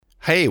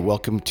Hey,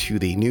 welcome to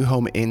the New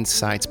Home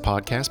Insights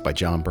podcast by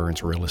John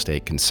Burns Real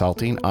Estate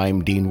Consulting.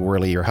 I'm Dean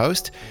Worley, your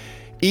host.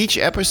 Each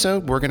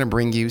episode, we're going to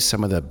bring you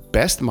some of the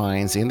best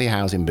minds in the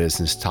housing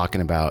business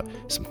talking about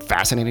some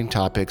fascinating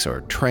topics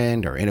or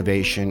trend or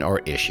innovation or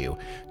issue,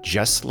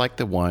 just like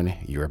the one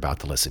you're about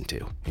to listen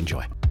to.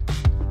 Enjoy.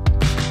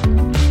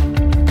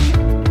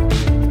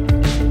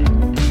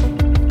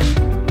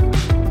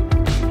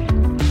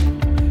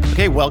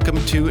 Okay, welcome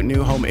to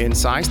New Home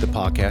Insights, the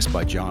podcast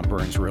by John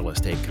Burns Real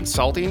Estate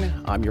Consulting.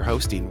 I'm your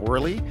host, Dean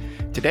Worley.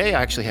 Today,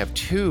 I actually have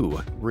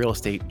two real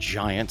estate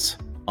giants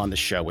on the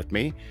show with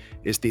me.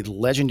 Is the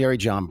legendary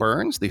John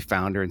Burns, the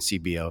founder and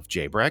CBO of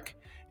JBREC,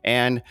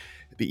 and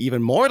the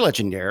even more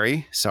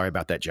legendary, sorry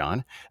about that,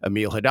 John,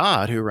 Emil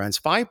Haddad, who runs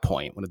Five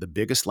Point, one of the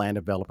biggest land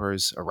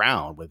developers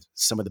around with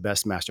some of the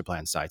best master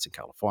plan sites in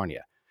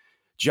California.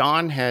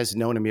 John has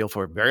known Emil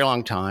for a very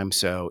long time.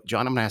 So,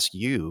 John, I'm going to ask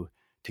you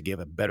to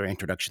give a better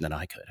introduction than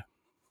I could.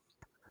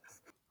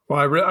 Well,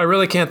 I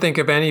really can't think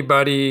of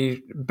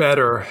anybody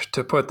better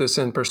to put this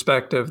in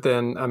perspective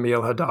than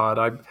Emil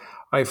Haddad.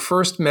 I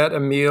first met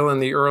Emil in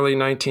the early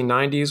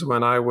 1990s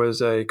when I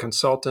was a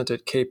consultant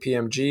at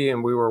KPMG,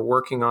 and we were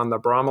working on the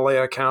Bromley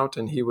account,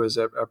 and he was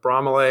at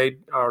Bromley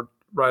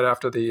right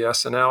after the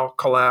SNL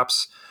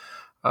collapse.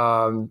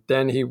 Then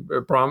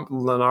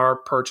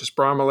Lennar purchased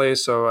Bromley,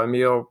 so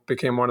Emil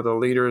became one of the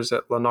leaders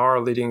at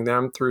Lennar, leading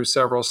them through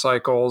several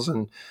cycles.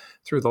 And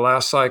through the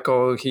last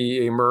cycle,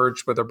 he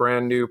emerged with a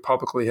brand new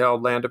publicly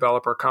held land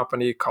developer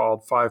company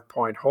called Five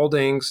Point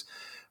Holdings.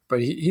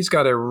 But he's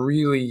got a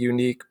really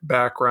unique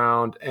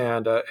background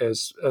and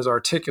as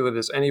articulate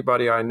as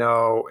anybody I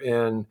know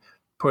in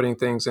putting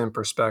things in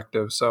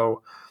perspective.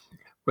 So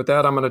with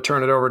that, I'm going to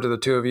turn it over to the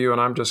two of you,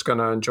 and I'm just going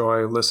to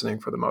enjoy listening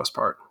for the most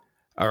part.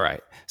 All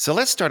right. So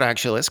let's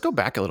go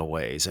back a little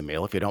ways,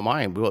 Emil, if you don't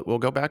mind. We'll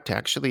go back to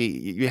actually,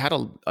 you had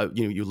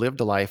you lived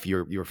a life,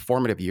 your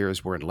formative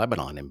years were in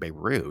Lebanon and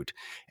Beirut.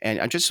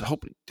 And I just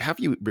hope to have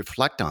you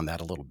reflect on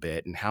that a little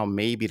bit and how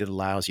maybe it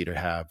allows you to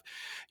have,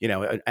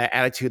 an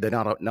attitude that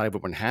not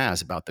everyone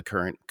has about the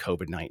current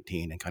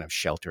COVID-19 and kind of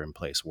shelter in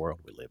place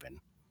world we live in.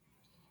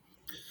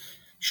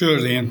 Sure,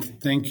 Dean.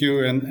 Thank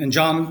you. And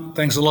John,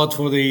 thanks a lot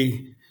for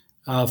the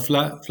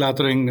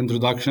flattering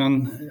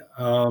introduction.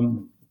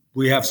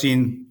 We have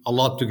seen a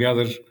lot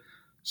together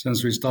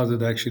since we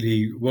started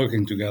actually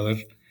working together.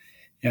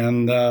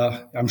 And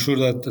I'm sure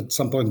that at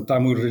some point in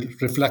time we'll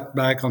reflect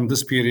back on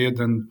this period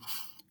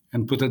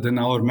and put it in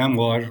our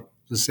memoir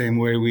the same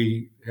way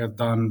we have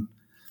done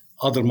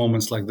other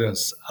moments like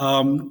this.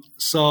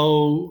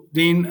 So,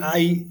 Dean,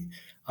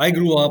 I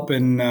grew up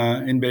in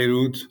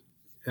Beirut,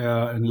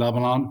 in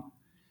Lebanon,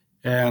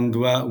 and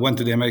went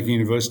to the American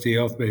University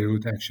of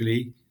Beirut,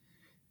 actually.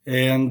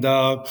 And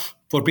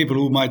for people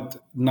who might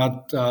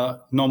not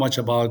know much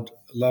about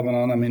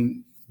Lebanon, I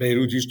mean,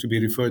 Beirut used to be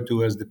referred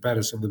to as the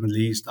Paris of the Middle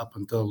East up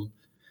until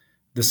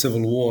the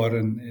Civil War,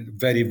 and a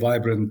very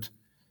vibrant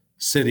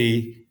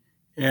city,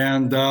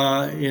 and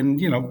a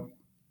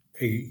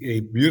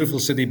beautiful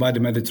city by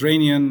the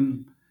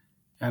Mediterranean.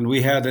 And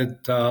we had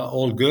it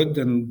all good,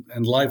 and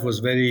life was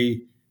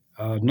very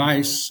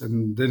nice,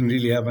 and didn't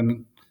really have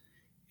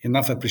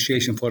enough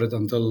appreciation for it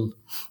until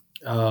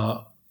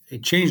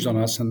it changed on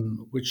us,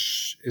 and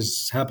which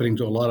is happening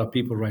to a lot of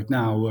people right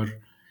now, where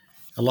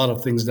a lot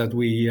of things that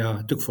we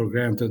took for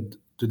granted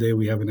today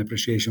we have an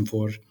appreciation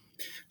for.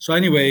 So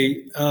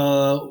anyway,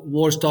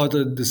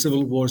 the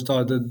Civil War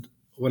started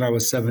when I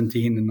was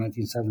 17 in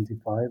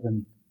 1975,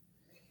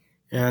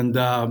 and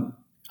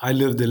I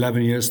lived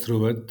 11 years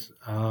through it.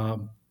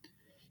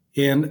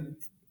 And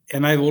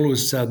I've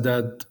always said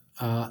that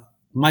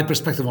my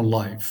perspective on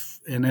life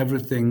and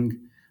everything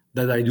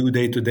that I do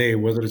day to day,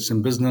 whether it's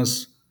in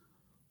business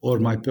or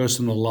my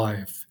personal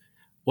life,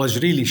 was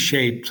really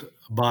shaped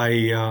by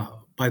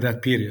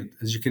that period.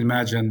 As you can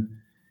imagine,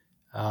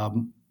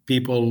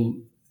 people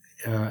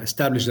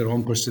establish their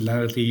own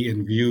personality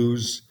and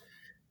views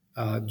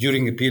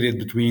during a period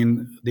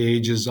between the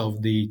ages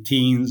of the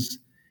teens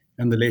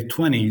and the late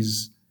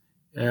 20s.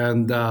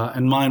 And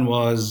mine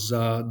was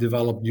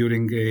developed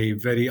during a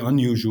very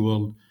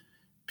unusual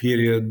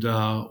period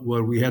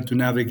where we had to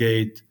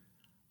navigate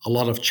a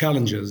lot of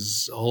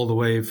challenges, all the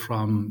way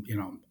from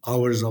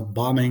hours of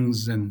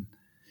bombings and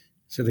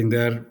sitting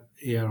there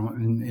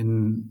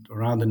in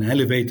around an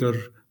elevator,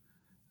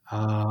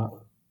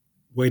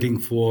 waiting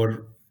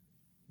for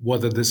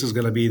whether this is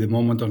going to be the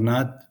moment or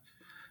not,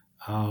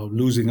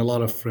 losing a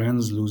lot of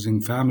friends,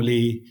 losing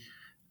family,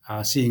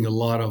 seeing a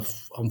lot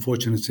of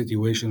unfortunate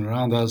situation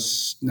around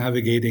us,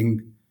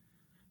 navigating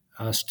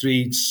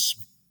streets,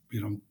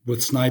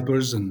 with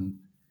snipers, and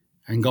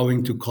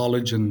going to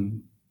college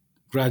and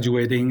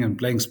graduating and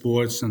playing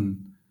sports and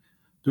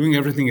doing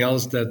everything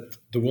else that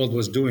the world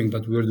was doing,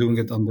 but we were doing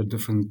it under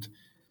different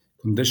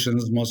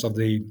conditions. Most of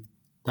the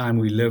time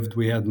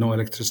we had no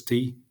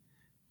electricity,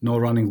 no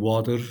running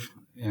water,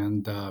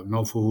 and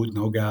no food,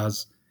 no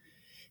gas.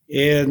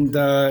 And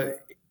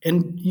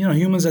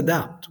humans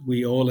adapt.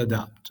 We all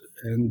adapt,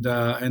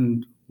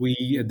 and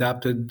we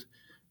adapted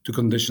to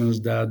conditions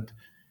that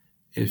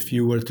if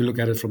you were to look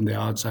at it from the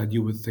outside,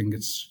 you would think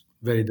it's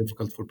very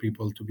difficult for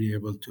people to be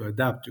able to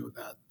adapt to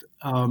that.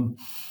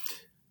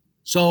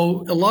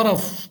 So a lot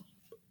of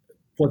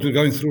what we're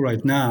going through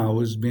right now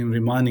has been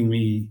reminding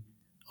me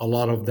a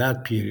lot of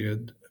that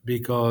period,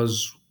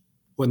 because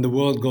when the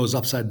world goes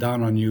upside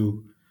down on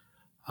you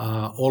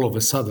all of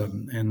a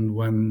sudden, and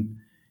when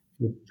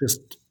it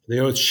just the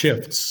earth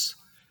shifts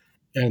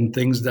and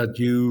things that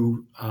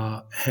you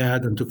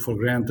had and took for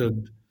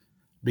granted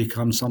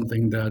become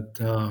something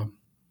that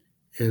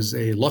is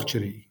a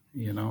luxury.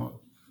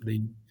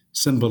 The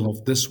symbol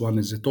of this one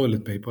is a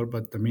toilet paper,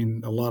 but I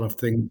mean, a lot of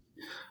things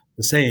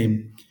the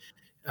same.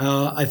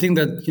 I think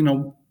that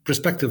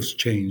perspectives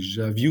change,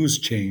 views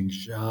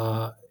change,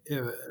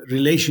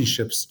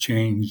 relationships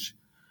change.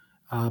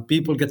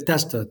 People get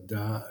tested.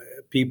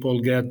 People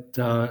get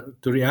to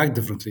react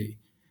differently,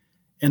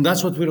 and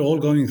that's what we're all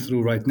going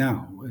through right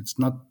now. It's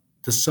not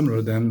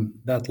dissimilar than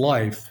that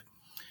life,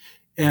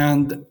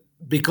 and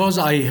because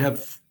I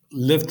have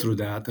lived through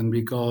that, and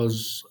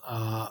because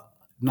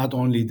not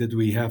only did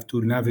we have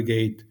to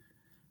navigate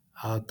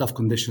tough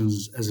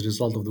conditions as a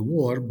result of the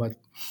war, but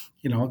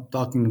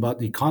talking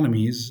about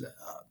economies,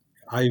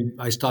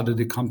 I started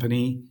a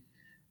company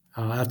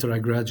after I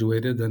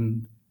graduated,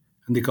 and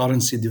the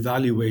currency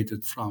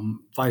devaluated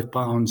from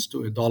 £5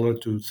 to a dollar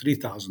to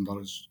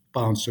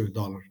 £3,000 to a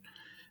dollar.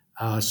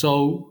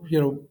 So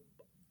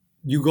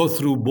you go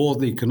through both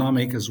the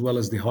economic as well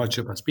as the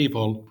hardship as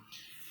people,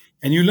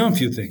 and you learn a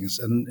few things,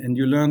 and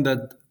you learn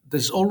that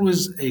there's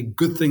always a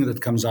good thing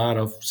that comes out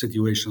of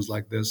situations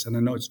like this. And I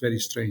know it's very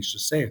strange to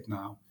say it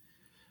now,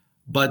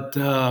 but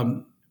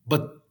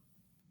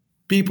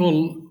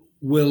people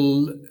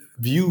will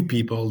view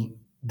people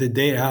the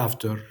day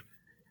after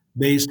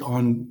based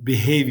on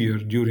behavior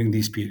during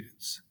these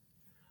periods.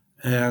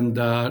 And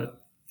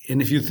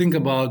if you think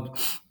about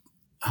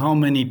how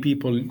many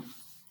people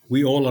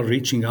we all are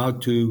reaching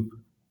out to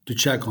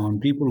check on,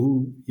 people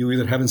who you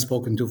either haven't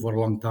spoken to for a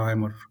long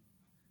time,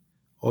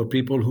 or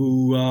people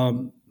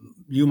who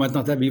you might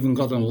not have even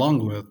gotten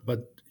along with,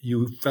 but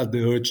you felt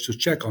the urge to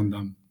check on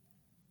them.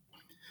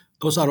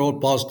 Those are all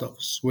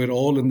positives. We're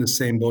all in the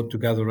same boat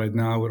together right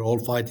now. We're all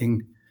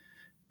fighting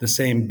the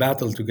same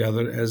battle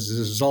together. As a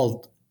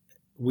result,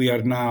 we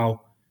are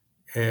now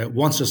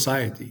one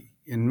society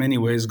in many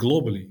ways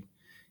globally.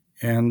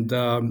 And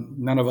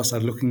none of us are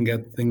looking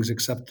at things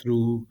except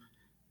through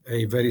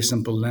a very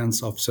simple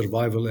lens of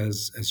survival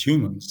as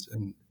humans.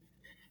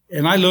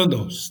 And I learned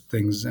those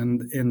things.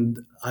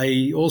 And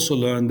I also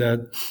learned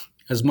that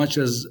as much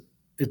as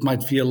it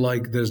might feel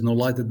like there's no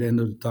light at the end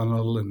of the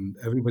tunnel, and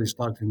everybody's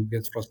starting to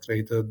get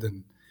frustrated,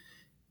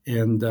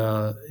 and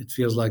it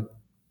feels like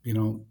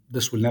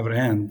this will never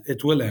end.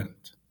 It will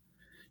end,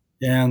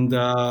 and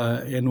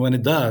when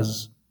it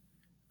does,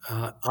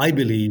 I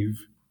believe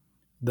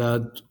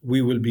that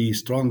we will be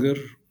stronger,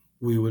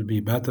 we will be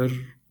better,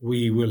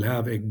 we will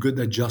have a good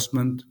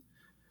adjustment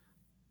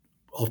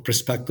of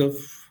perspective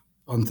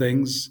on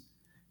things,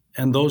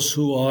 and those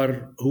who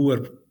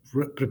were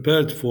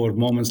prepared for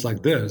moments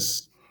like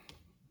this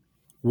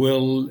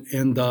will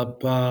end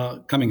up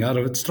coming out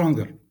of it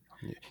stronger.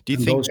 Do you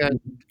And think those that?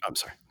 who, I'm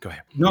sorry. Go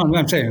ahead. no,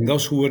 I'm saying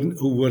those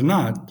who were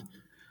not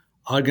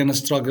are going to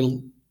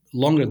struggle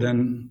longer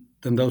than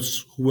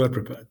those who were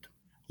prepared.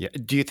 Yeah.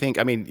 Do you think?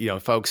 I mean,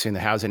 folks in the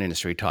housing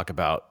industry talk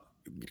about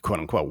 "quote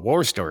unquote"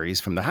 war stories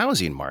from the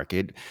housing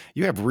market.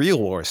 You have real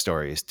war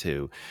stories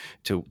to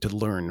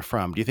learn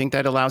from. Do you think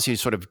that allows you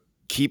to sort of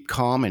keep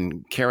calm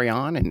and carry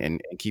on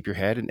and keep your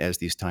head as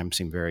these times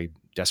seem very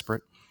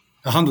desperate?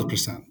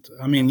 100%.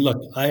 I mean, look,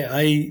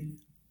 I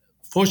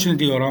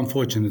fortunately or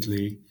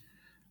unfortunately,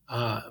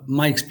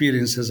 my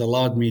experience has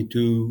allowed me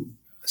to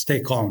stay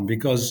calm,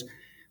 because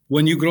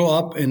when you grow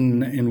up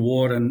in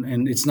war,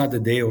 and it's not a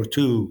day or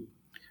two,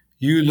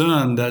 you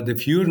learn that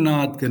if you're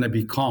not going to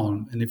be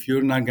calm, and if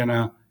you're not going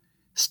to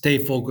stay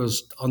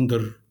focused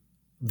under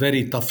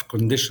very tough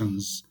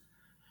conditions,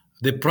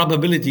 the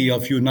probability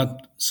of you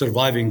not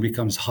surviving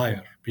becomes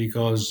higher,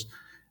 because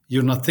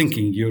you're not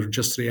thinking, you're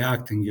just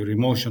reacting, you're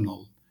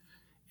emotional.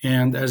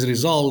 And as a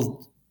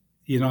result,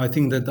 I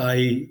think that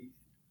I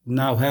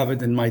now have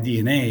it in my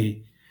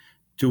DNA,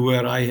 to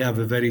where I have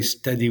a very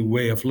steady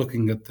way of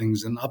looking at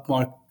things, in up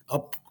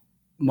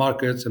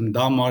markets and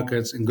down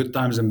markets, in good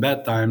times and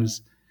bad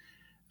times,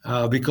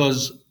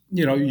 because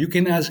you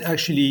can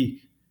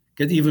actually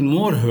get even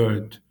more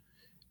hurt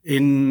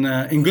in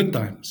good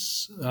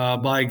times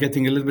by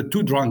getting a little bit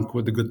too drunk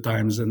with the good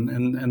times,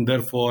 and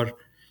therefore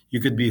you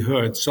could be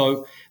hurt.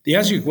 So the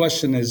answer to your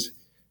question is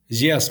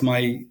yes.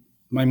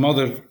 My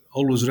mother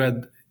always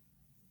read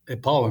a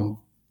poem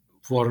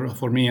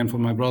for me and for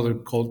my brother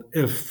called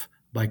 "If"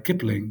 by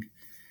Kipling,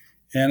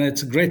 and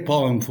it's a great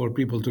poem for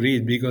people to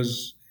read,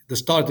 because the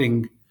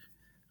starting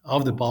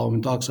of the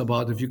poem talks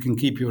about, if you can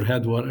keep your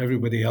head while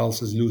everybody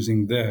else is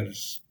losing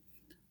theirs,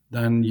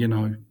 then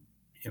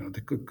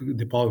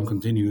the poem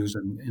continues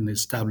and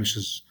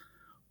establishes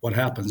what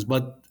happens.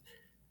 But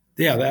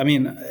yeah, I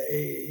mean,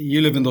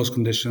 you live in those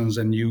conditions,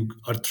 and you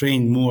are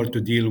trained more to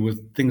deal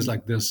with things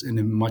like this in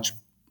a much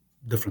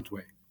different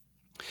way.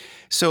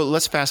 So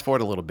let's fast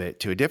forward a little bit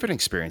to a different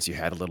experience you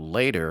had a little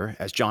later.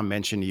 As John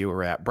mentioned, you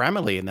were at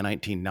Bramley in the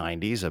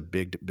 1990s, a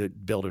big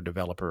builder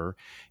developer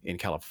in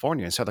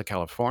California, in Southern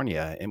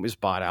California, and was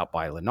bought out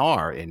by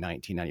Lennar in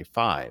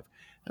 1995.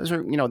 Those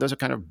are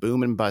kind of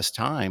boom and bust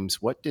times.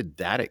 What did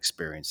that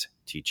experience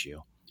teach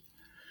you?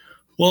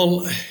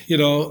 Well,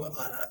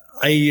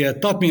 I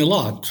taught me a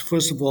lot.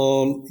 First of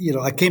all,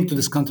 I came to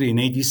this country in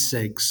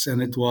 '86,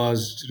 and it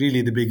was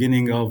really the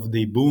beginning of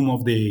the boom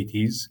of the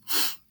 '80s.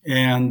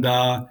 And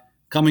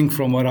coming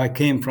from where I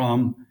came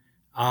from,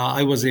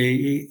 I was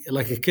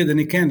like a kid in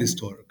a candy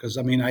store because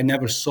I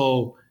never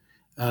saw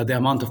the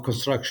amount of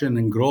construction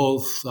and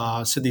growth.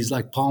 Cities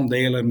like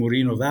Palmdale and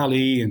Moreno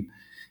Valley and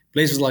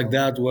places like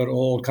that were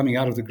all coming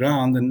out of the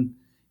ground, and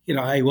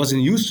I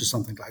wasn't used to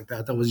something like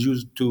that. I was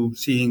used to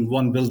seeing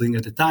one building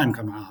at a time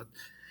come out,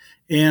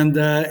 and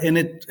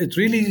it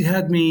really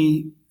had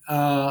me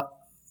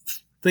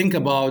think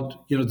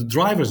about the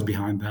drivers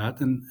behind that,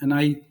 and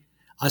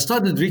I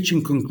started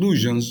reaching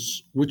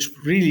conclusions, which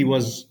really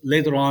was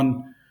later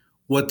on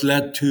what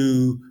led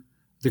to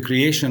the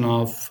creation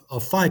of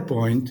Five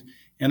Point,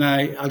 and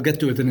I'll get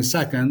to it in a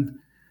second.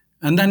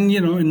 And then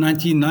in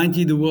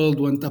 1990 the world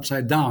went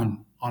upside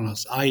down on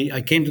us.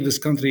 I came to this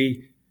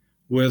country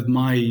with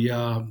my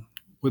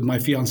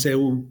fiance.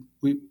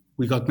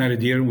 We got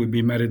married here, and we've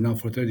been married now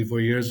for 34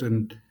 years.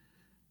 And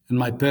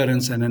my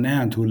parents and an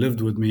aunt who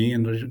lived with me,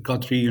 and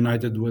got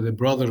reunited with a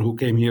brother who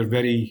came here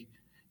very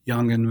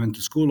young and went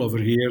to school over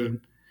here.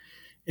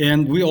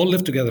 And we all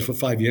lived together for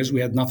 5 years. We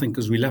had nothing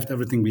because we left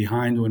everything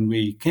behind when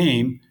we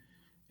came.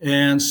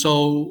 And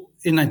so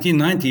in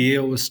 1990,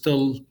 I was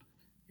still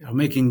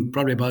making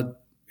probably about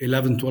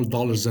 $11,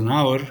 $12 an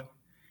hour.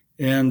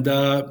 And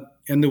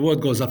the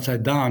world goes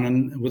upside down,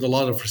 and with a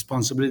lot of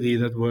responsibility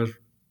that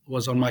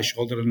was on my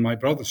shoulder and my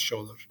brother's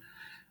shoulder.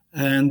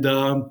 And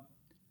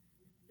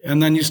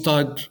then you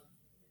start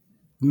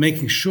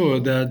making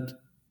sure that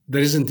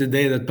there isn't a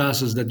day that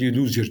passes that you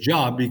lose your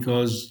job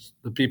because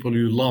the people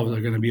you love are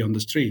going to be on the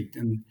street.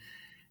 And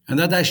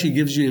that actually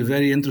gives you a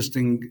very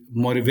interesting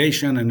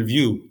motivation and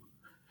view.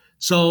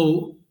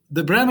 So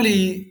the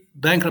Bramley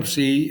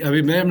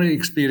Bramley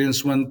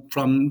experience went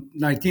from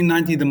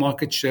 1990, the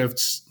market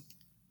shifts.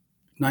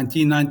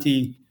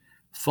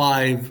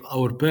 1995,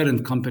 our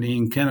parent company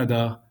in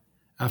Canada,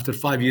 after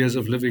 5 years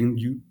of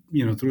living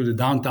through the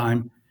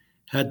downtime,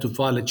 had to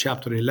file a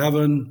Chapter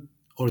 11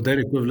 or their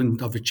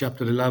equivalent of a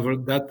Chapter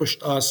 11. That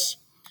pushed us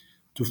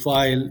to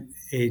file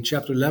a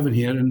Chapter 11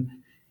 here. And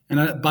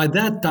by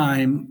that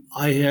time,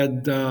 I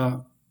had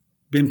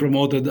been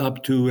promoted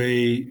up to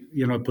a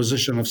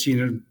position of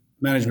senior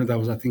management. I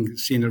was, I think,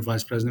 senior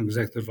vice president,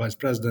 executive vice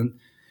president.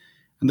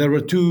 And there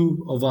were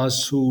two of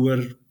us who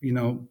were,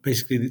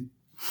 basically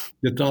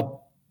the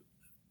top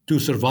two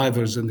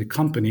survivors in the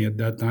company at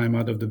that time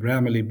out of the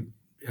Bramley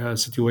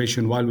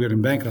situation while we were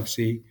in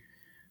bankruptcy.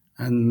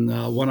 And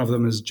one of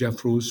them is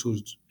Jeff Roos,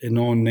 who's a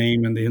known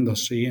name in the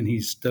industry, and he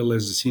still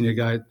is a senior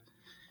guy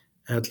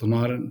at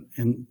Lennar.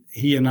 And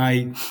he and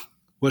I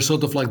were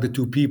sort of like the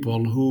two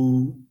people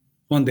who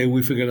one day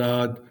we figured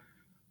out,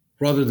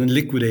 rather than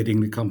liquidating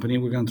the company,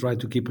 we're going to try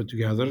to keep it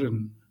together.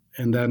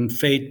 And then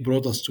fate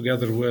brought us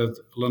together with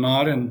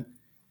Lennar, and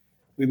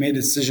we made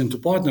a decision to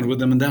partner with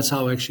them. And that's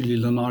how actually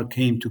Lennar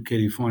came to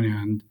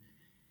California.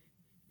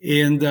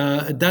 And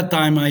at that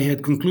time, I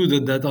had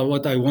concluded that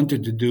what I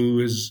wanted to do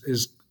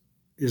is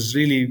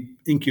really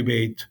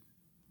incubate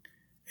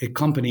a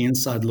company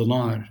inside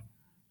Lennar,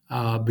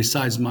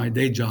 besides my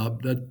day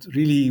job, that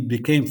really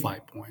became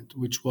Five Point,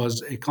 which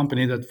was a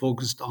company that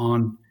focused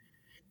on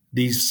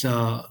these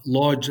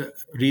large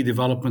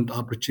redevelopment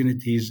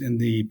opportunities in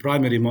the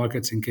primary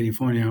markets in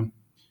California,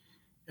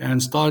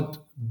 and start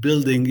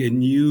building a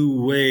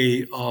new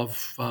way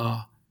of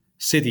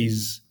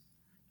cities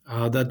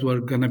that were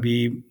going to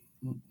be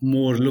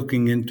more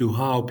looking into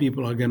how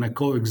people are going to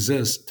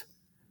coexist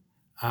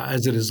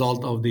as a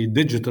result of the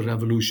digital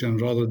revolution,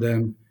 rather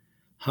than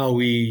how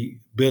we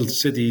build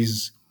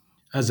cities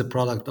as a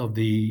product of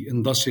the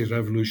industrial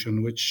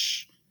revolution,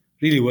 which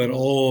really were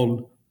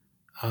all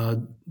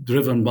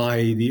driven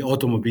by the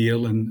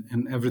automobile,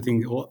 and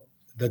everything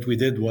that we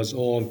did was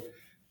all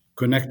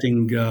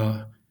connecting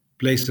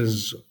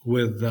places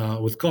with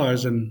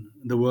cars. And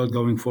the world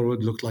going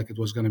forward looked like it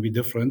was going to be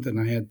different, and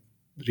I had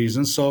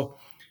reasons. So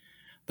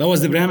that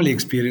was the Bramley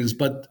experience.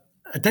 But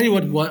I tell you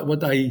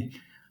what I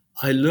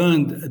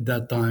learned at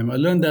that time. I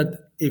learned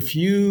that if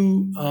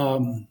you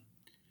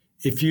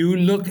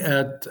look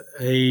at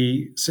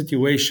a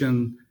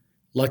situation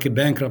like a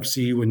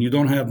bankruptcy, when you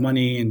don't have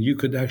money and you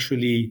could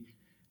actually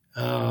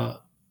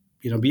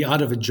be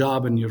out of a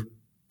job and your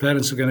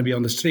parents are going to be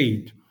on the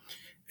street,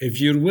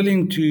 if you're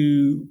willing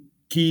to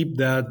keep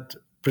that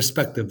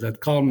perspective,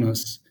 that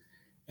calmness,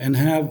 and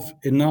have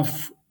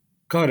enough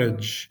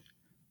courage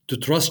to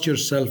trust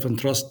yourself and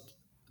trust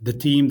the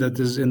team that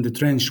is in the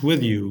trench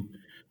with you,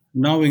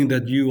 knowing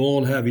that you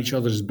all have each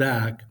other's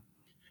back,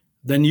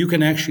 then you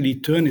can actually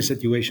turn a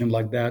situation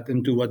like that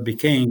into what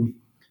became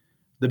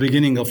the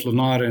beginning of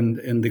Lennar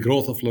and the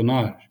growth of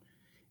Lennar.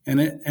 And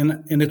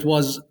it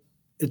was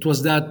it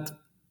was that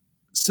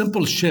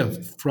simple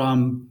shift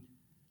from,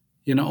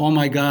 oh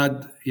my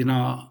God,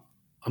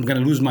 I'm going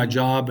to lose my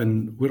job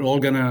and we're all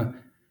going to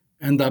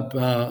end up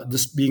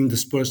being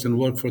dispersed and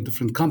work for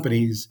different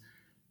companies,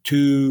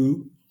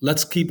 to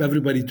let's keep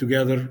everybody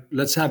together,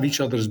 let's have each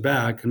other's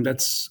back, and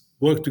let's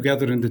work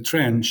together in the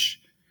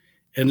trench,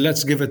 and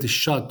let's give it a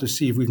shot to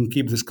see if we can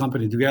keep this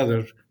company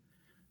together.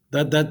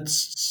 That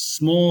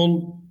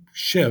small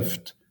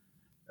shift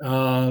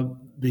uh,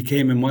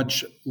 became a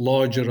much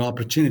larger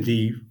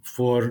opportunity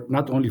for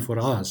not only for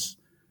us,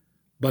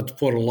 but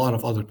for a lot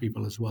of other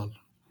people as well.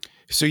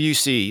 So you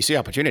see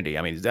opportunity.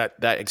 I mean, that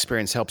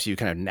experience helps you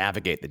kind of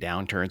navigate the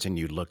downturns, and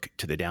you look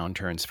to the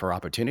downturns for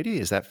opportunity.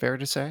 Is that fair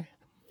to say?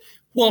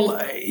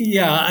 Well,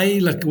 yeah, I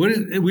look.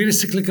 We're a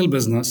cyclical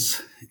business,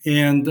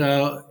 and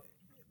during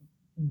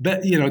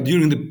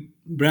the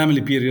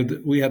Bramley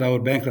period, we had our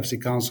bankruptcy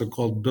counsel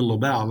called Bill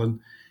Lobel, and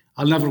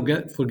I'll never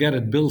forget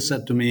it. Bill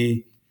said to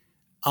me,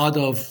 "Out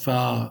of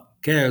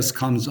chaos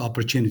comes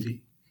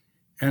opportunity,"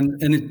 and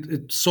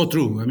it's so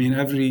true. I mean,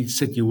 every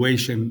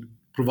situation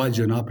provides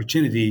you an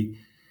opportunity,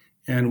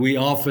 and we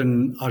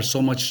often are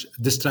so much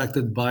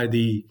distracted by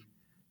the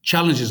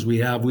challenges we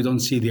have, we don't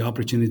see the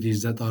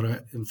opportunities that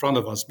are in front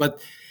of us. But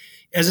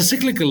as a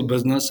cyclical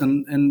business,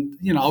 and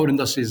our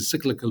industry is a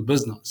cyclical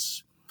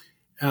business,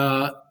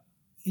 uh,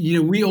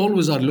 we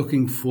always are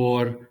looking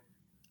for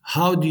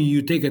how do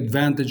you take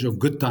advantage of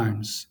good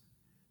times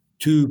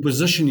to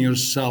position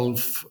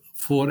yourself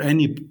for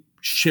any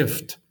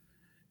shift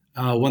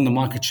when the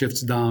market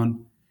shifts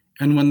down.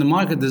 And when the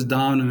market is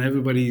down and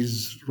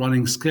everybody's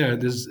running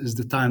scared, is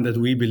the time that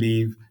we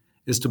believe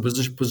is to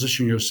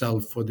position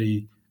yourself for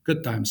the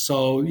good times.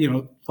 So,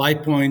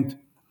 Five Point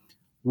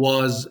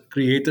was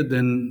created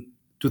in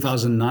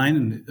 2009,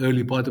 in the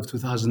early part of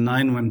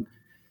 2009, when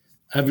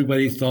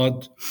everybody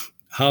thought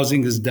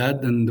housing is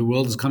dead and the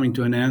world is coming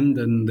to an end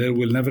and there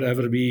will never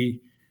ever be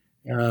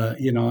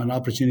an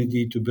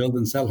opportunity to build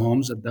and sell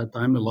homes. At that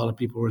time, a lot of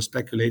people were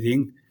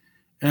speculating.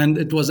 And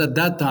it was at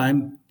that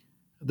time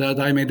that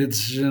I made a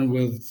decision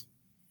with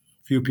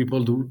a few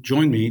people to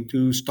join me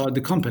to start the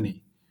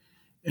company.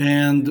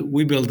 And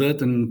we built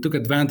it and took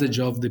advantage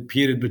of the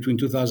period between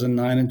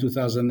 2009 and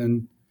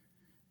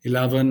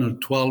 2011 or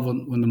 12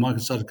 when the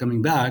market started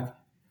coming back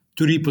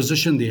to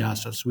reposition the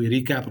assets. We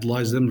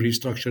recapitalized them,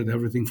 restructured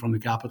everything from the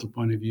capital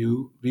point of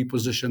view,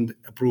 repositioned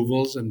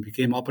approvals, and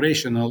became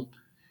operational.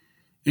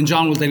 And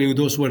John will tell you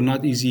those were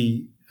not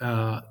easy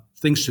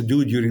things to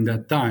do during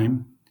that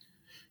time.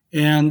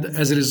 And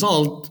as a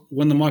result,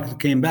 when the market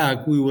came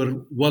back, we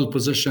were well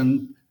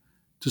positioned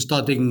to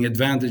start taking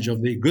advantage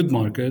of the good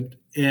market.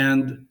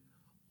 And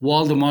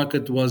while the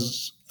market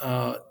was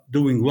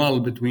doing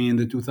well between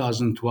the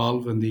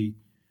 2012 and the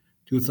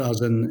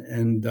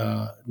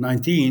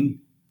 2019,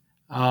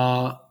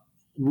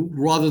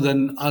 rather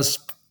than us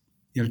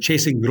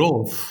chasing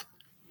growth,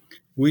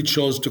 we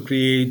chose to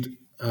create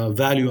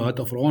value out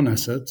of our own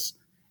assets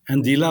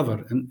and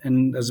delever.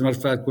 And as a matter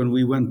of fact, when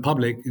we went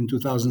public in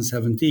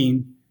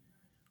 2017,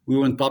 we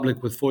went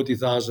public with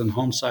 40,000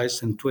 home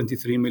sites and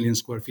 23 million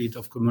square feet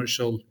of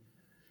commercial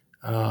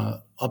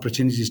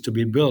opportunities to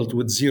be built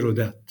with zero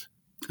debt.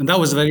 And that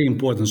was very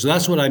important. So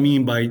that's what I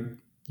mean by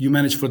you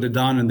manage for the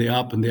down and the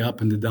up and the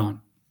up and the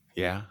down.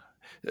 Yeah.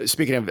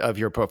 Speaking of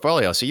your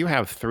portfolio, so you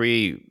have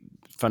three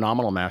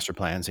phenomenal master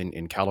plans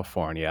in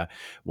California,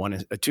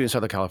 two in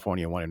Southern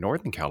California, one in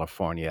Northern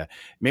California.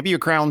 Maybe your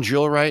crown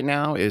jewel right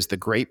now is the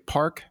Great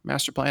Park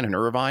Master Plan in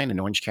Irvine in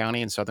Orange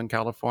County in Southern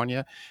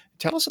California.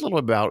 Tell us a little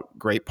about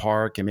Great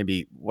Park and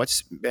maybe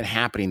what's been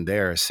happening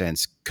there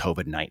since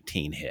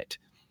COVID-19 hit.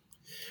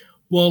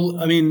 Well,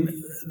 I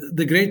mean,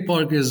 the Great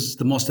Park is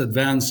the most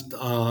advanced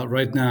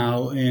right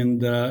now,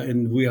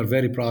 and we are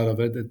very proud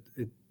of it.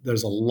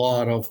 There's a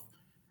lot of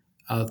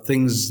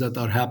things that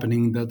are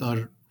happening that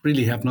are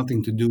really have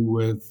nothing to do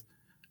with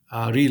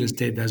real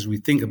estate as we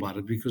think about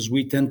it, because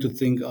we tend to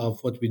think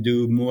of what we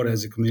do more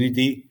as a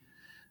community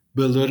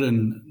builder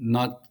and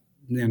not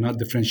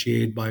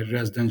differentiate by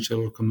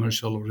residential or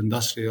commercial or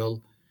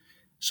industrial.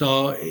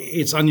 So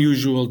it's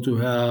unusual to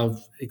have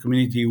a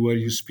community where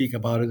you speak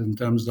about it in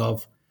terms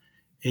of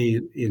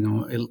a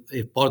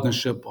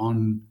partnership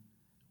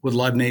with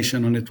Live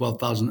Nation on a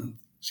 12,000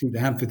 seat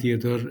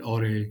amphitheater,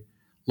 or a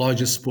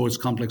largest sports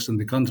complex in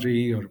the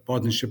country, or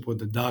partnership with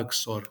the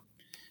Ducks, or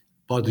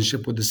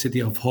partnership with the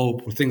City of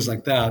Hope, or things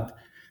like that.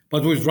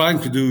 But what we're trying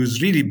to do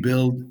is really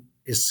build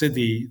a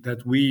city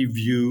that we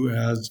view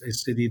as a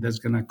city that's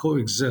going to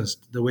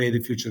coexist the way the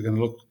future is going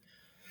to look.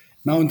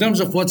 Now, in terms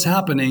of what's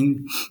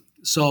happening,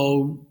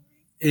 so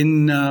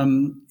in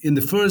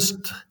the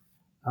first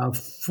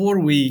 4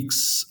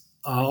 weeks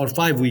or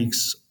 5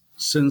 weeks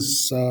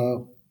since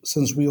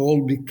we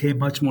all became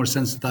much more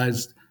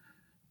sensitized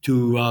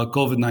to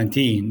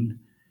COVID-19,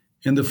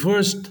 in the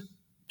first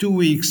 2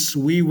 weeks,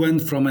 we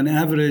went from an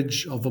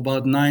average of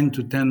about 9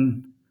 to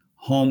 10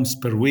 homes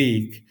per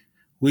week.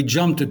 We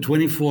jumped to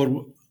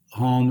 24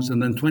 homes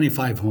and then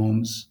 25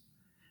 homes.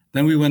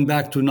 Then we went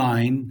back to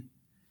 9.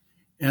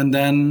 And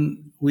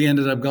then we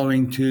ended up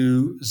going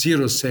to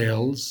 0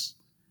 sales.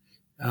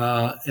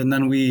 And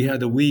then we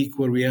had a week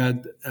where we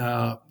had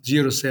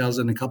zero sales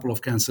and a couple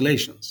of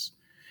cancellations.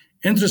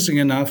 Interesting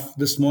enough,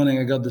 this morning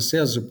I got the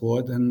sales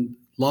report, and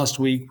last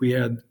week we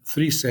had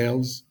 3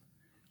 sales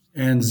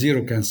and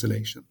 0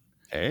 cancellation.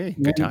 Hey,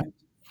 good time.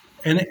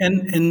 And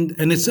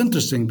it's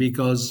interesting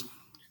because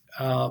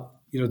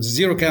the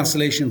 0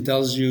 cancellation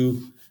tells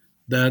you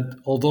that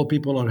although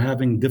people are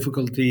having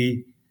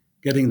difficulty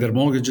getting their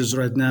mortgages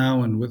right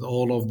now, and with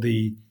all of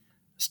the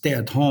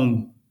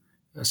stay-at-home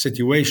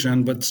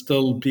situation, but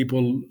still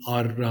people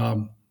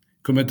are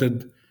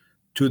committed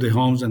to the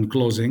homes and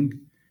closing.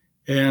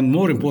 And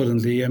more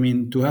importantly, I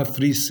mean, to have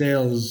 3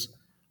 sales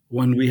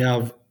when we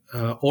have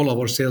all of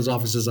our sales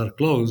offices are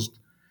closed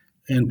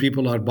and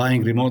people are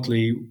buying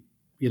remotely,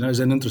 is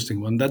an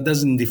interesting one. That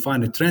doesn't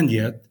define a trend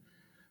yet,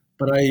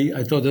 but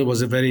I thought it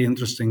was a very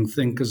interesting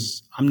thing,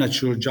 because I'm not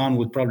sure, John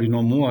would probably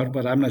know more,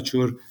 but I'm not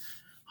sure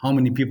how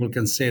many people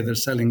can say they're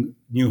selling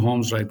new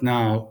homes right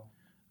now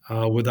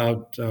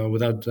without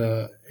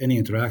any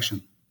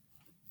interaction.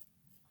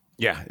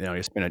 Yeah,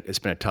 it's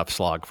been a tough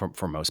slog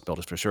for most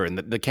builders for sure. And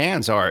the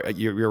cans are,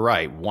 you're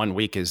right. 1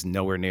 week is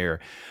nowhere near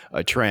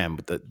a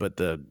trend,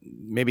 but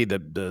maybe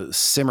the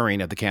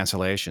simmering of the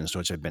cancellations,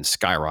 which have been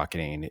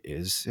skyrocketing,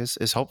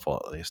 is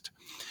hopeful at least.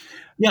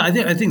 Yeah,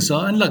 I think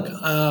so. And look,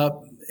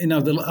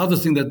 the other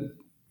thing that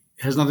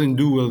has nothing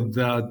to do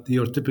with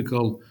your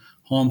typical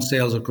home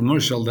sales or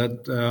commercial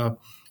that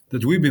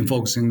we've been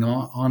focusing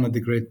on at the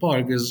Great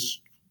Park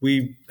is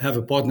we have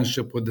a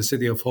partnership with the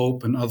City of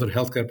Hope and other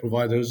healthcare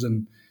providers.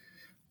 And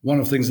one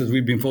of the things that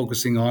we've been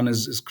focusing on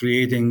is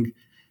creating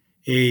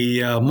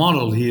a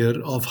model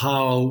here of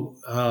how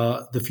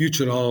the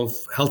future of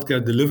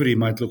healthcare delivery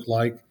might look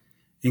like,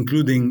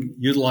 including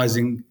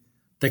utilizing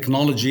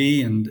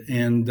technology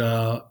and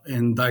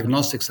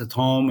diagnostics at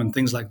home and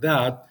things like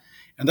that.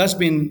 And that's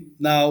been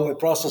now a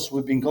process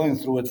we've been going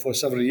through it for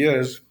several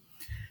years.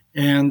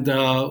 And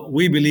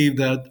we believe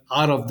that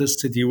out of this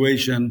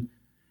situation,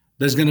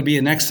 there's going to be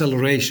an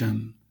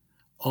acceleration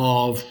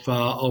of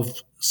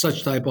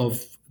such type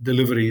of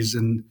deliveries,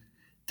 and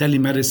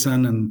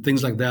telemedicine and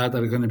things like that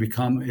are going to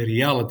become a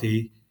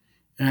reality.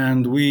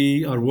 And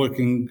we are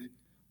working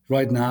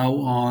right now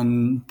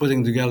on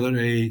putting together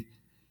a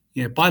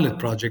pilot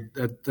project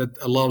that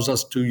allows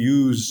us to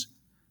use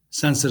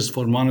sensors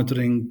for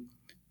monitoring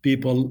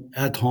people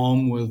at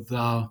home with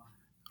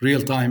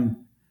real-time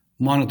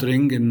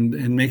monitoring,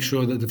 and make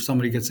sure that if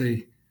somebody gets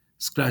a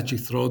scratchy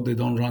throat, they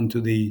don't run to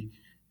the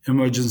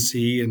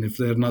emergency, and if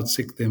they're not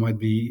sick, they might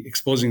be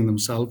exposing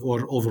themselves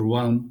or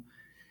overwhelmed,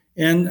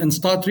 and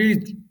start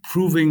really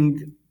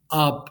proving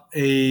up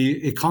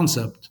a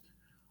concept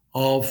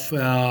of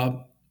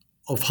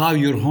how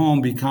your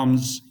home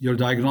becomes your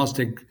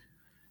diagnostic,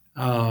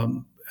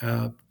 goes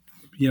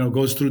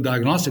through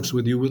diagnostics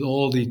with you with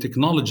all the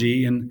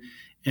technology, and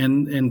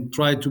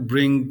try to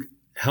bring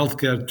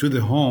healthcare to the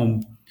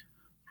home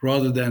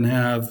rather than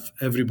have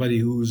everybody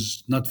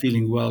who's not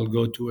feeling well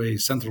go to a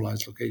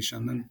centralized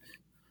location. And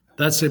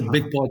that's a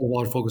big part of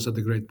our focus at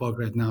the Great Park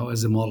right now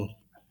as a model.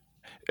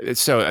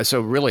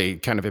 So really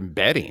kind of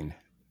embedding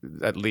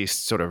at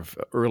least sort of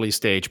early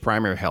stage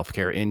primary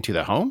healthcare into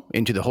the home,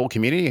 into the whole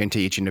community, into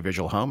each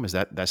individual home.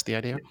 That's the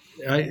idea?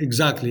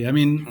 Exactly. I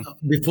mean,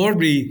 before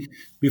the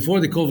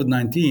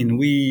COVID-19,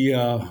 we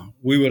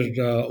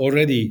were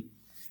already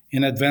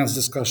in advanced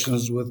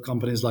discussions with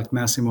companies like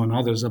Massimo and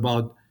others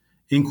about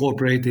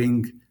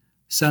incorporating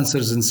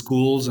sensors in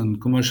schools and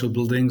commercial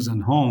buildings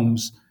and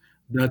homes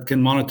that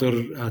can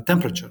monitor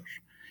temperature.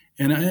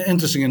 And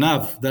interesting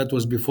enough, that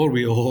was before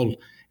we all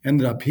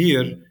ended up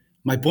here.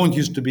 My point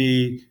used to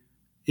be,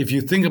 if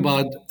you think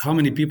about how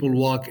many people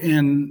walk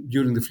in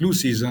during the flu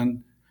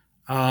season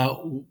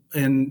and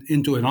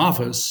into an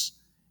office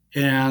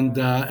and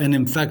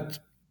infect,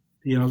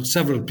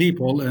 several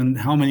people, and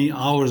how many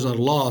hours are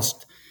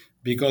lost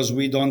because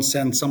we don't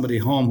send somebody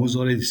home who's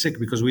already sick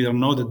because we don't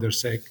know that they're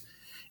sick.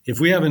 If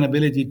we have an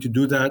ability to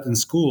do that in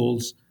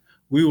schools,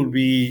 we will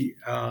be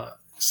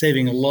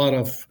saving a lot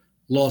of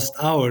lost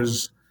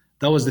hours.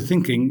 That was the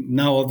thinking.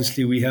 Now,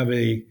 obviously, we have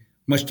a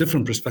much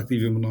different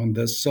perspective even on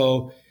this.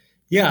 So,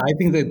 yeah, I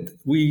think that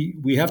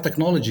we have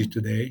technology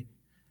today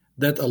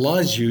that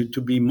allows you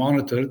to be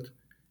monitored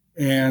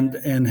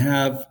and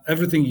have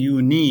everything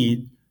you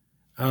need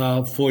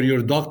for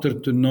your doctor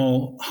to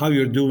know how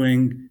you're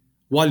doing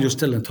while you're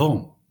still at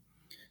home.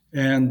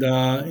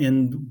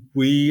 And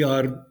we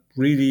are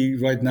really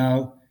right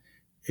now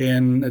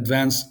in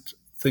advanced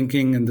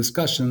thinking and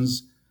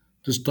discussions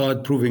to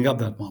start proving up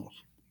that model.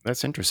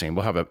 That's interesting.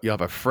 You'll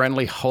have a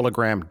friendly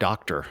hologram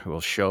doctor who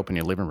will show up in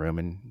your living room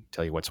and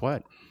tell you what's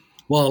what.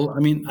 Well, I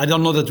mean, I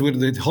don't know that we're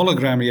the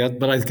hologram yet,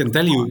 but I can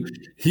tell you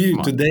here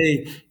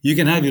today, you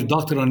can have your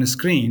doctor on a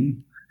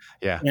screen,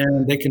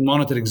 and they can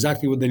monitor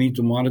exactly what they need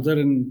to monitor,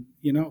 and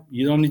you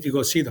don't need to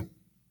go see them.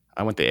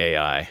 I want the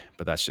AI,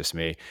 but that's just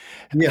me.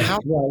 Yeah,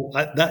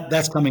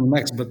 that's coming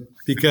next, but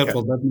be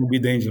careful. That may be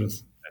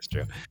dangerous. That's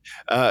true.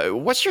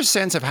 What's your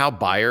sense of how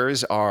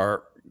buyers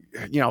are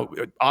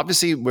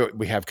obviously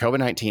we have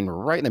COVID-19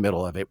 right in the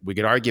middle of it. We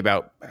could argue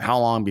about how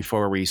long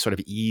before we sort of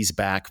ease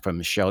back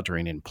from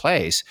sheltering in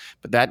place,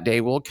 but that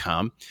day will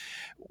come.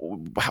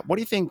 What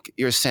do you think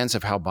your sense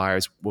of how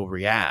buyers will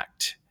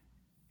react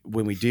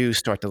when we do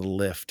start to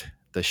lift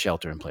the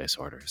shelter in place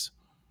orders?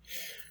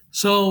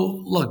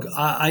 So, look,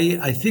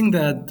 I think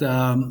that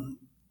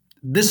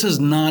this is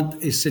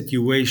not a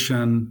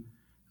situation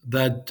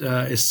that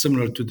is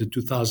similar to the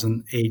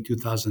 2008,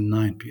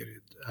 2009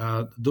 period.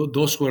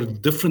 Those were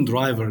different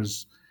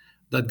drivers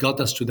that got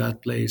us to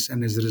that place.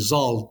 And as a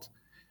result,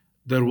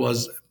 there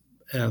was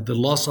the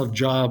loss of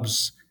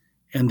jobs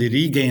and the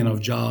regain of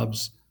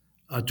jobs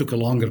took a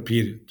longer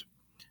period.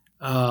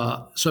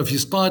 So if you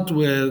start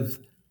with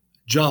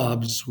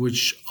jobs,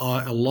 which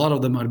are a lot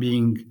of them are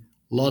being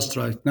lost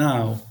right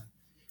now,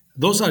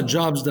 those are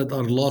jobs that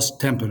are lost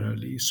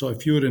temporarily. So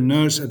if you're a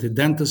nurse at a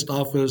dentist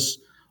office,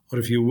 or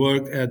if you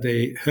work at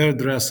a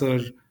hairdresser,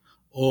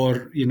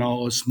 or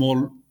a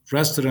small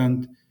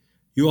restaurant,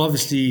 you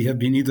obviously have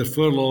been either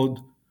furloughed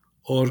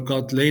or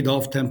got laid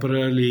off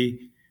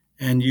temporarily,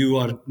 and you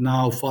are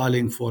now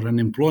filing for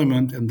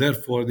unemployment, and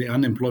therefore the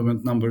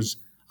unemployment numbers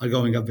are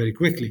going up very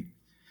quickly.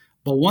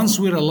 But once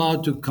we're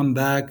allowed to come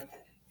back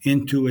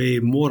into a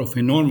more of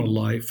a normal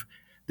life,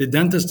 the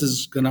dentist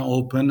is going to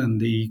open, and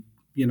the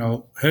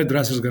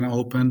hairdresser is going to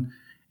open,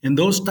 and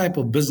those type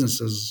of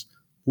businesses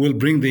will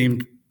bring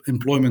the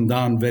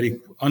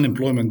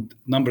unemployment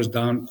numbers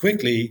down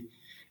quickly,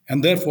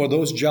 and therefore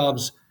those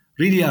jobs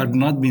really are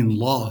not being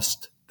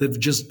lost. They've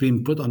just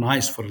been put on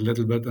ice for a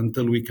little bit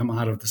until we come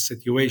out of the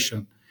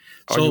situation.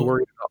 Are you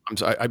worried? I'm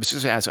sorry, I was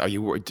just going to ask, are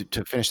you worried,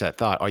 to finish that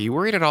thought, are you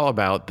worried at all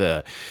about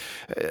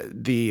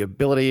the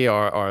ability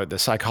or the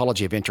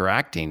psychology of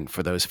interacting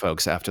for those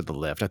folks after the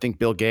lift? I think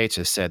Bill Gates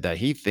has said that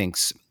he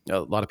thinks a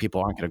lot of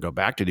people aren't going to go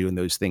back to doing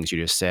those things you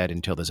just said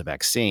until there's a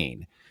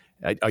vaccine.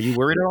 Are you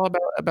worried at all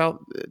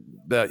about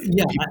the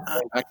people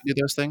going back to do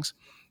those things?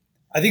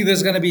 I think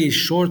there's going to be a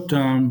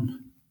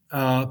short-term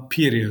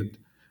period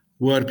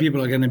where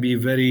people are going to be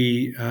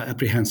very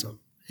apprehensive.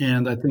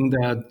 And I think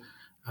that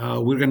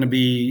we're going to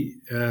be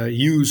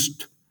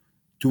used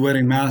to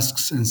wearing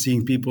masks and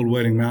seeing people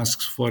wearing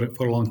masks for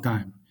a long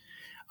time.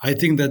 I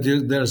think that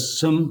there's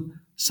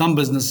some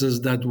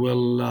businesses that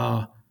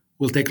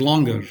will take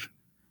longer.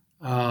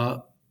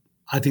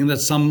 I think that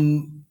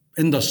some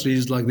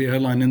industries like the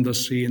airline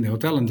industry and the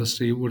hotel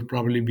industry would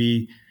probably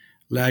be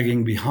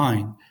lagging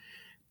behind.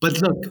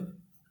 But look,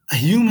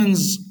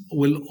 humans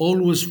will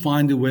always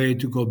find a way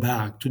to go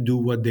back to do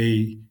what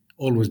they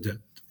always did.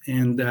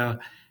 And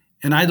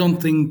I don't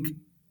think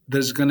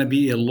there's going to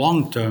be a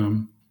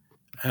long-term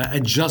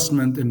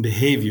adjustment in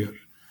behavior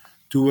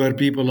to where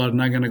people are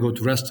not going to go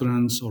to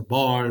restaurants or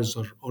bars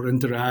or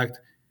interact.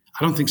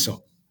 I don't think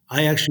so.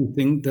 I actually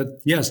think that,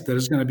 yes, there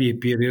is going to be a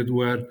period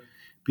where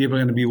people are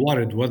going to be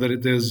worried, whether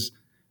it is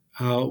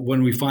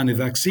when we find a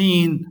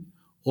vaccine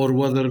or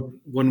whether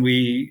when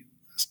we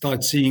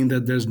start seeing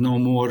that there's no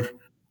more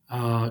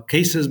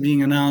cases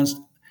being announced.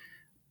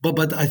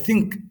 But I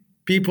think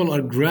people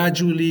are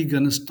gradually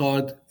going to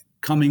start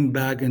coming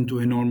back into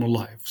a normal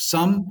life.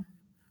 Some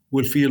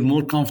will feel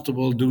more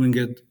comfortable doing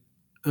it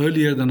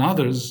earlier than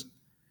others.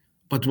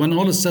 But when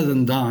all is said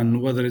and done,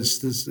 whether it's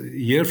this a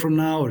year from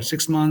now or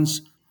 6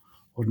 months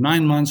or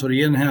 9 months or a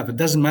year and a half, it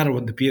doesn't matter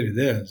what the period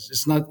is.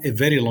 It's not a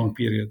very long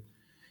period.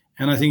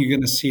 And I think you're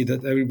going to see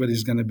that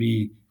everybody's going to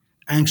be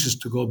anxious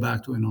to go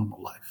back to a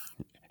normal life.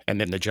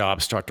 And then the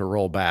jobs start to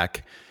roll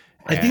back.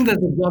 I think that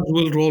the jobs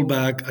will roll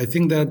back. I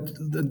think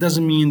that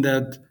doesn't mean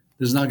that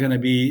there's not going to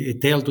be a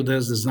tail to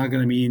this. There's not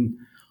going to mean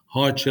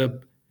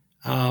hardship.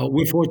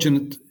 We're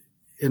fortunate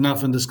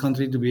enough in this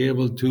country to be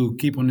able to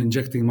keep on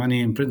injecting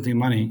money and printing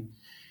money.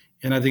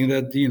 And I think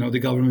that, the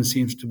government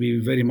seems to be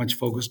very much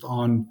focused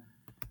on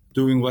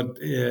doing what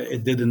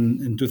it did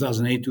in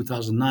 2008,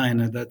 2009,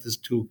 and that is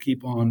to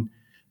keep on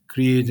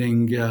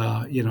creating,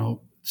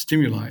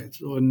 stimuli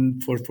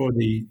for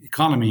the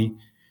economy.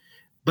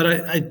 But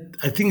I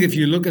think if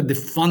you look at the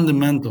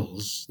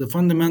fundamentals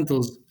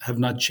have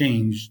not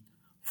changed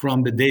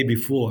from the day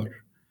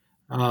before.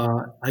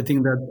 I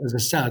think that, as I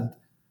said,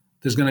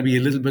 there's going to be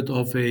a little bit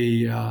of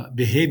a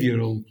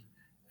behavioral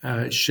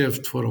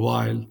shift for a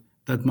while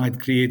that might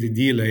create a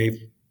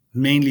delay,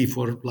 mainly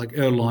for like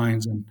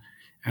airlines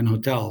and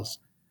hotels.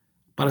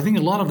 But I think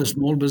a lot of the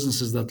small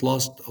businesses that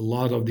lost a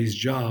lot of these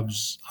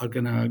jobs are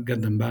going to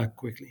get them back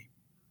quickly.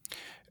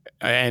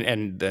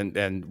 And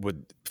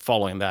with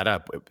following that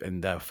up,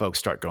 and folks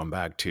start going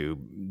back to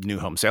new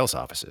home sales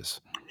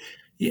offices.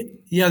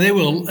 Yeah, they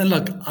will. And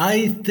look,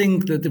 I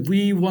think that if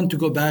we want to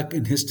go back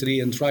in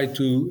history and try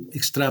to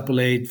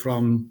extrapolate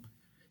from,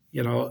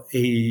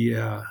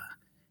 a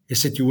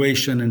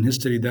situation in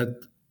history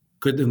that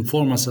could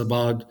inform us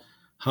about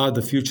how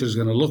the future is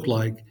going to look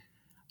like,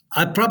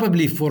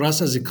 for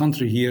us as a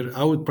country here,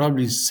 I would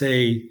probably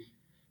say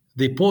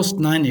the post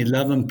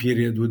 9/11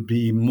 period would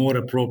be more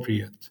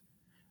appropriate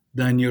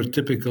than your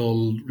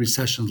typical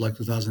recessions like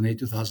 2008,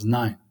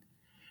 2009.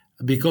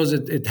 Because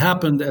it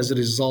happened as a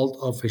result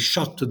of a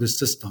shock to the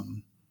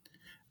system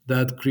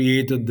that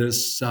created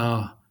this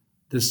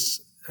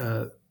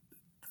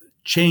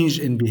change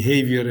in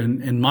behavior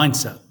and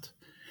mindset.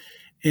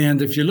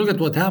 And if you look at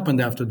what happened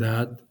after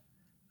that,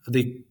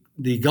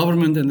 the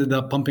government ended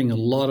up pumping a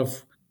lot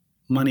of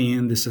money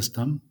in the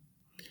system,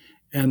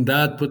 and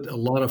that put a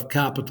lot of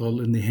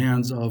capital in the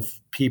hands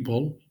of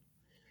people.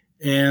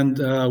 And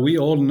we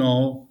all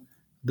know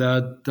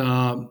that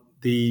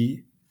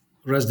the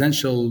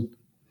residential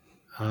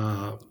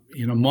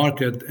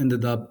market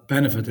ended up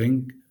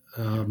benefiting.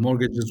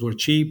 Mortgages were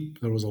cheap.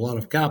 There was a lot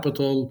of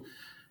capital.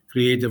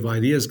 Creative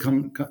ideas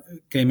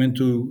came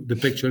into the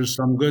picture.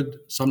 Some good,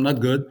 some not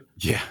good.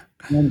 Yeah.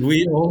 And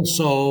we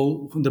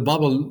also the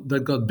bubble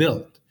that got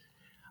built.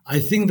 I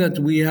think that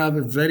we have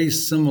a very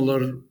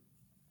similar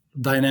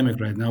dynamic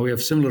right now. We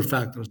have similar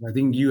factors. I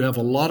think you have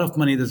a lot of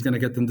money that's going to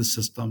get in the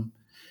system.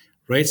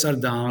 Rates are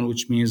down,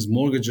 which means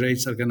mortgage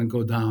rates are going to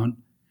go down.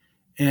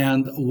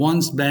 And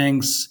once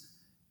banks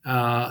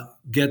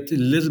get a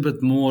little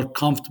bit more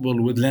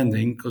comfortable with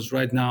lending, because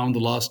right now in the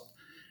last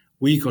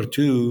week or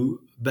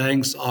two,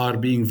 banks are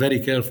being very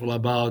careful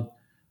about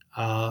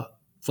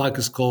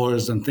FICO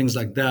scores and things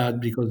like that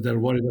because they're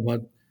worried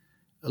about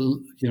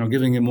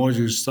giving a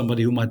mortgage to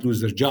somebody who might lose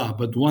their job.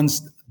 But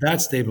once that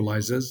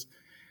stabilizes,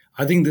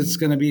 I think that's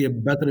going to be a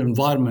better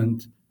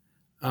environment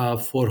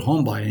for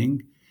home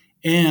buying.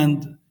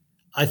 And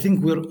I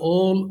think we're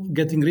all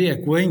getting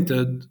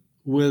reacquainted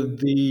with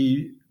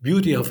the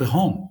beauty of a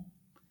home,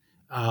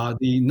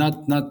 the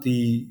not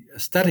the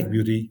aesthetic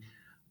beauty,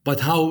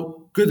 but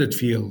how good it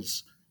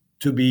feels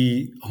to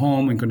be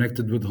home and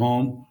connected with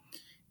home.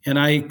 And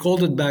I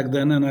called it back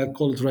then, and I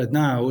call it right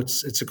now.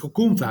 It's a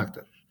cocoon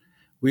factor.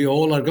 We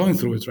all are going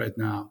through it right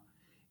now,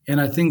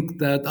 and I think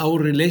that our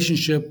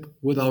relationship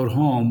with our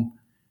home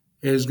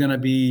is going to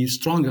be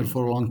stronger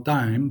for a long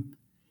time.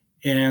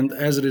 And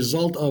as a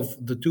result of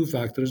the two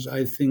factors,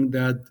 I think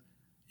that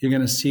you're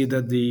going to see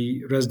that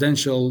the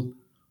residential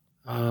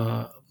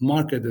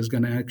market is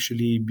going to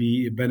actually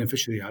be a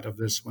beneficiary out of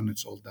this when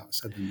it's all done,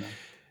 said and done.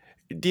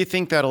 Do you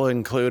think that'll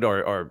include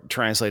or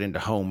translate into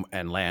home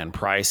and land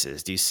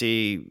prices? Do you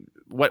see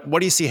what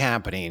do you see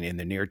happening in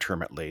the near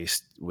term, at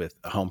least, with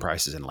home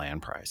prices and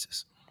land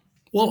prices?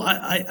 Well,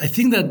 I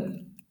think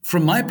that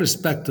from my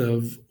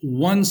perspective,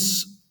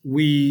 once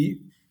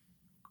we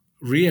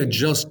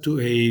readjust to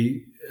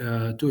a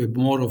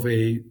more of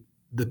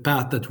the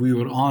path that we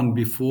were on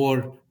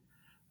before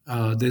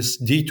this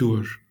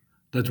detour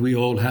that we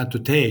all had to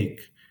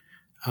take,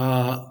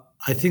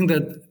 I think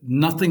that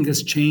nothing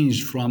has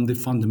changed from the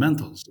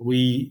fundamentals.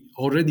 We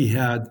already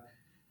had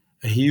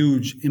a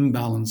huge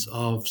imbalance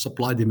of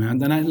supply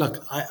demand. And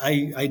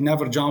I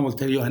never, John will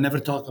tell you, I never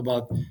talk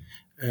about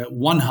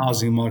one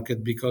housing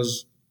market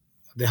because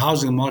the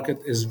housing market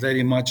is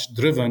very much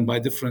driven by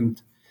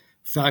different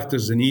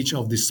factors in each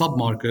of the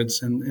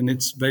submarkets, and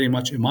it's very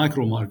much a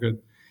micro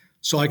market.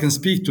 So I can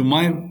speak to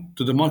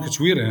the markets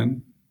we're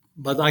in,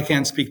 but I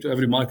can't speak to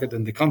every market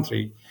in the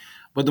country.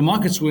 But the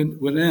markets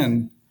we're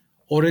in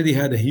already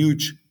had a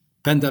huge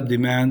pent-up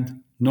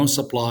demand, no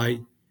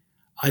supply.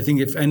 I think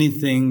if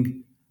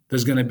anything,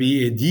 there's going to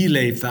be a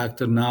delay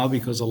factor now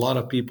because a lot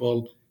of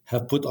people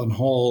have put on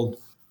hold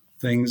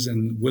things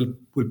and will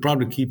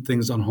probably keep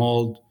things on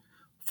hold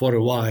for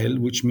a while,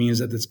 which means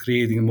that it's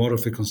creating more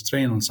of a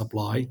constraint on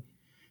supply.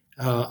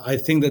 I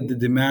think that the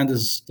demand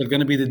is still going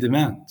to be the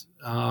demand.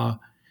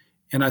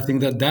 And I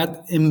think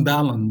that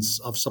imbalance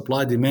of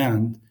supply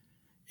demand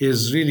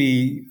is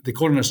really the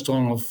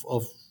cornerstone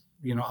of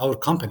our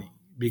company,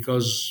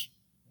 because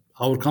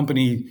our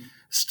company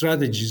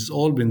strategy has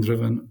always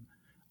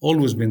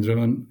been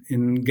driven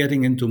in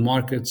getting into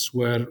markets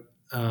where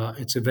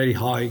it's a very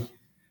high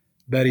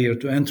barrier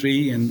to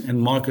entry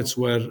and markets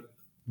where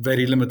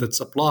very limited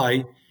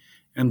supply.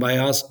 And by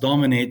us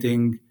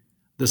dominating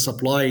the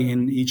supply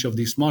in each of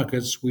these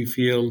markets, we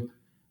feel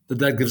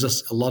that gives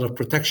us a lot of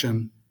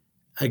protection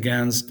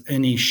against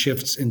any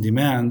shifts in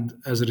demand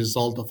as a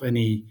result of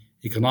any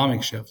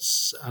economic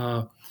shifts.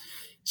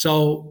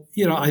 So,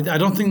 I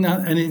don't think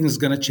that anything is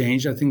going to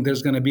change. I think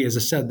there's going to be, as I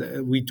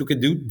said, we took a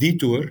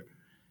detour.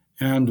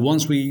 And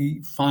once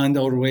we find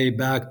our way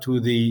back to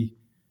the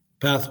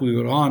path we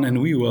were on,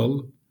 and we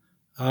will,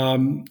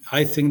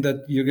 I think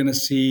that you're going to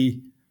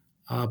see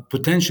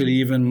potentially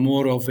even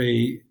more of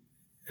a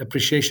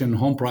appreciation in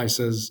home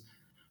prices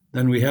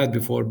than we had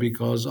before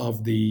because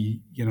of the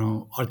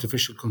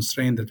artificial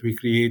constraint that we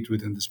create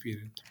within this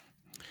period.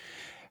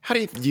 How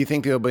do you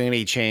think there'll be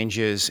any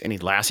changes, any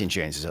lasting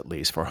changes at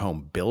least, for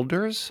home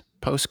builders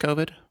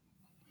post-COVID?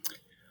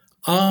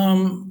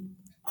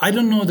 I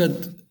don't know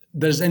that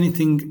there's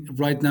anything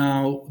right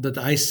now that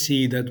I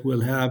see that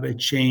will have a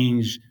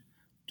change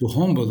to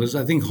home builders.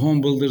 I think home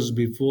builders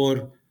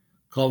before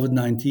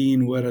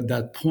COVID-19 were at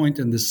that point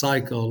in the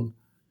cycle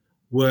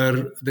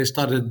where they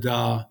started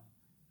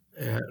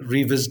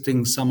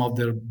revisiting some of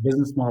their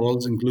business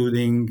models,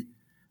 including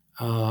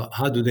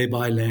how do they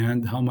buy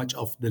land, how much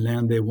of the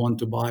land they want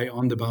to buy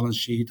on the balance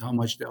sheet, how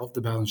much off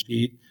the balance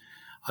sheet.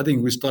 I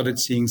think we started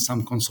seeing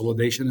some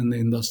consolidation in the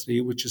industry,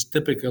 which is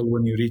typical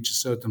when you reach a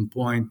certain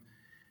point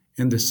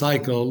in the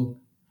cycle.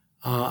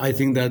 I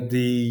think that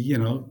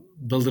the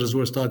builders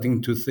were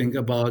starting to think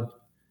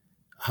about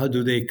how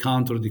do they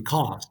counter the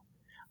cost.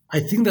 I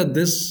think that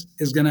this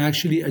is going to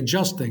actually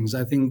adjust things.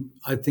 I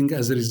think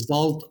as a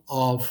result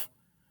of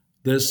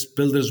this,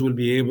 builders will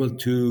be able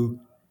to,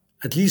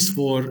 at least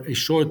for a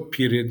short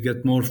period,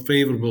 get more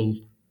favorable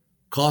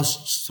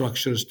cost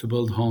structures to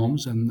build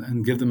homes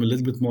and give them a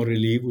little bit more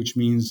relief, which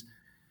means,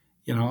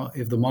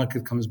 if the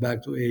market comes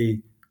back to a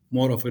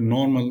more of a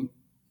normal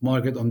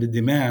market on the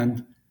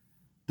demand,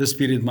 this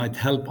period might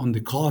help on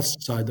the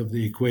cost side of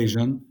the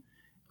equation,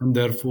 and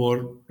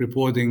therefore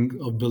reporting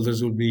of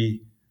builders will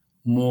be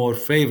more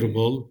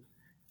favorable.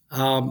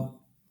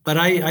 But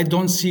I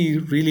don't see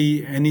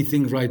really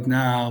anything right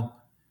now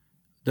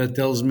that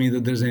tells me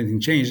that there's anything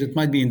changed. It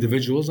might be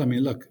individuals. I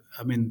mean, look,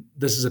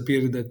 this is a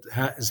period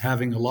that is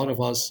having a lot of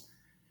us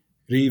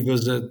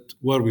revisit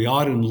where we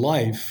are in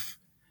life.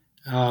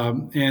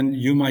 And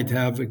you might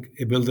have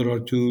a builder or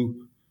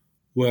two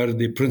where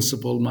the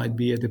principal might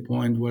be at a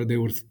point where they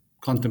were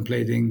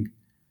contemplating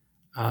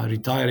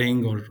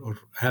retiring or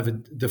have a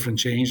different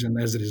change.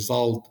 And as a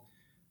result,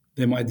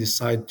 they might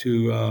decide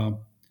to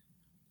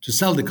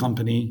sell the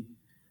company.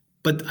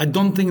 But I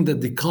don't think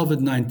that the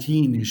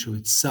COVID-19 issue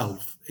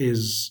itself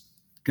is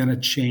going to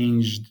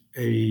change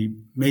a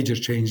major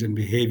change in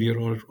behavior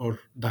or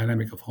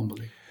dynamic of home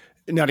building.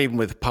 Not even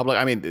with public.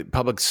 I mean,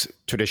 publics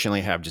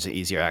traditionally have just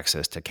easier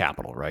access to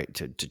capital, right?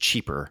 To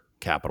cheaper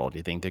capital. Do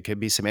you think there could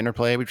be some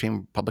interplay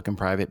between public and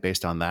private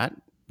based on that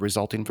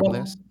resulting from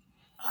this?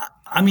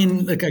 I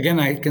mean, like, again,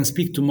 I can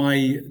speak to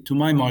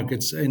my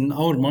markets. In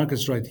our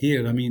markets right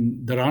here, I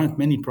mean, there aren't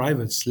many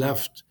privates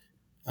left.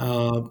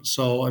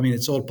 So, I mean,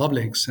 it's all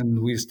publics,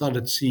 and we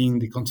started seeing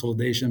the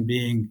consolidation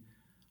being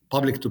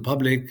public to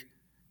public.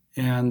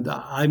 And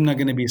I'm not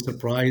going to be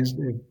surprised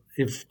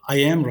if I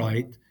am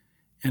right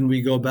and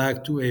we go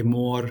back to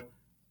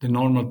the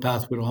normal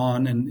path we're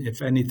on. And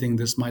if anything,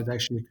 this might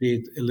actually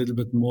create a little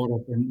bit more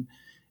of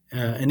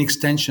an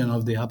extension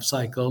of the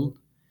upcycle.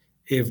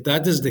 If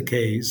that is the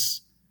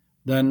case,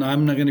 then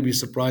I'm not going to be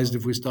surprised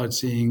if we start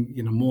seeing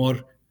more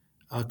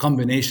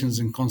combinations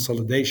and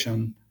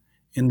consolidation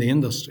in the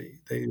industry.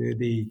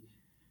 The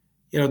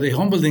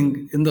home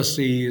building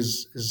industry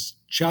is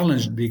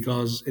challenged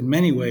because in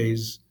many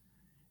ways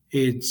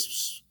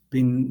it's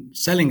been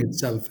selling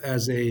itself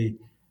as a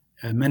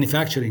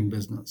manufacturing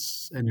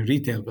business and a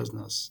retail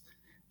business,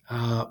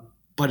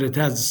 but it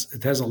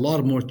has a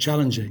lot more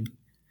challenges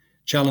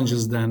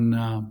than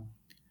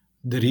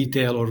the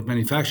retail or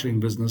manufacturing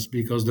business,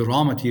 because the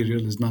raw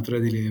material is not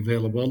readily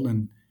available,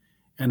 and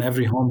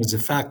every home is a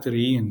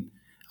factory, and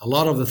a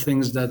lot of the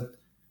things that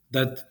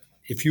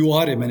if you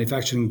are a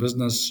manufacturing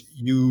business,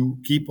 you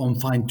keep on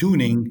fine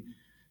tuning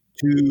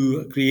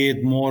to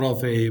create more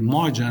of a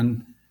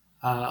margin.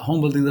 Home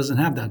building doesn't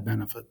have that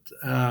benefit,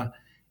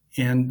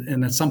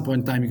 and at some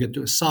point in time you get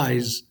to a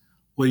size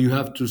where you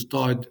have to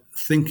start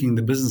thinking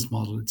the business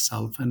model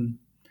itself. And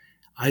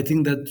I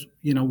think that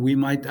we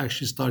might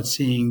actually start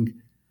seeing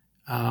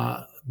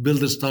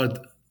builders start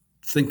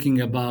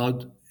thinking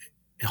about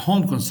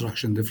home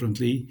construction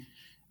differently,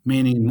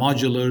 meaning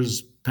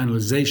modulars,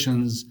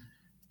 panelizations,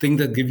 things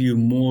that give you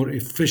more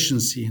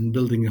efficiency in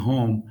building a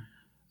home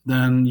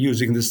than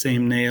using the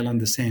same nail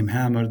and the same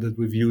hammer that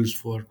we've used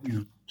for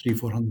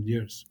 300-400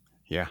 years.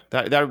 Yeah,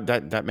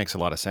 that makes a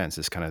lot of sense.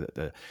 It's kind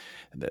of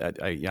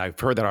I've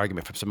heard that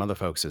argument from some other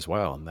folks as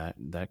well, and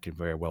that could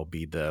very well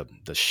be the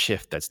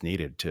shift that's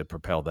needed to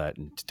propel that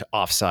to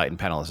offsite and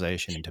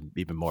panelization into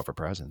even more of a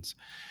presence.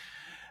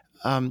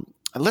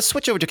 Let's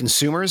switch over to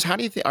consumers. How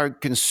do you think, are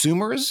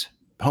consumers,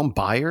 home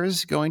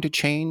buyers, going to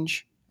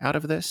change out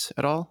of this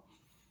at all?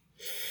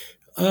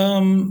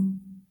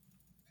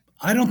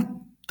 I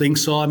don't think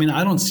so. I mean,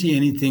 I don't see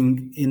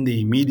anything in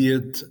the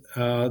immediate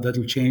that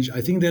will change.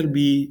 I think there'll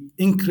be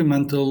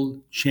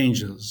incremental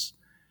changes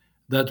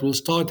that will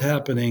start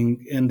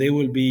happening, and there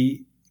will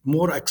be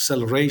more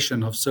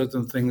acceleration of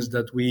certain things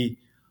that we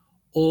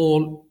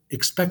all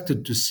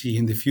expected to see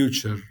in the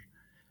future.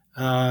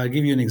 I'll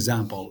give you an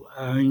example.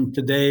 I mean,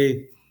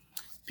 today,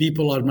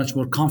 people are much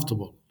more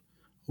comfortable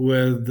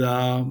with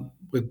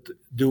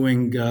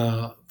doing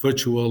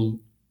virtual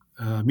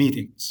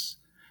meetings.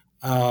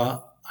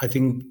 I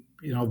think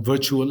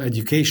virtual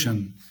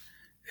education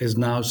is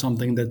now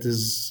something that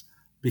is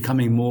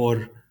becoming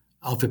more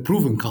of a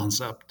proven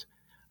concept.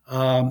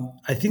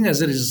 I think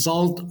as a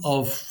result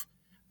of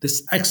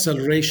this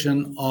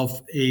acceleration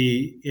of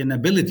an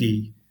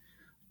ability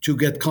to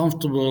get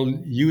comfortable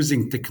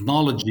using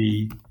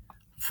technology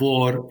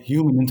for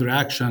human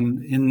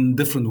interaction in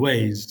different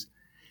ways,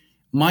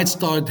 might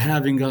start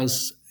having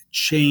us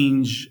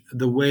change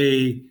the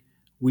way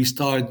we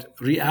start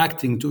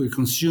reacting to a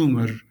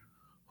consumer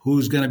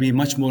who's going to be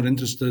much more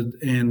interested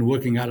in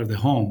working out of the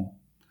home,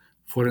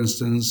 for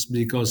instance,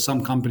 because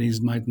some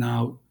companies might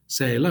now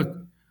say, look,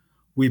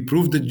 we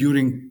proved it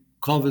during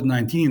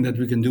COVID-19 that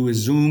we can do a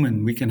Zoom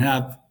and we can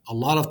have a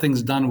lot of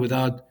things done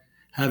without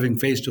having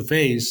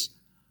face-to-face.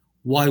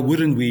 Why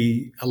wouldn't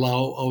we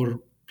allow our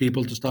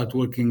people to start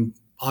working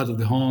out of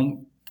the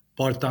home,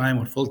 part-time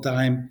or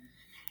full-time?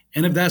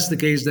 And if that's the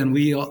case, then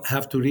we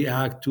have to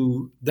react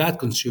to that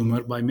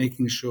consumer by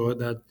making sure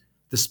that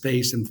the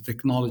space and the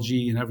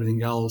technology and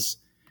everything else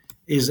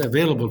is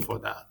available for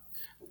that.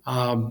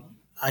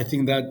 I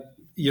think that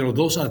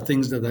those are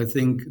things that I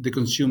think the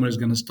consumer is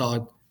going to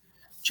start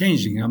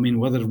changing. I mean,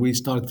 whether we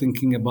start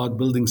thinking about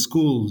building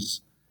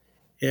schools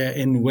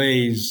in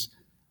ways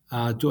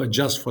to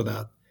adjust for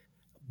that.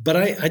 But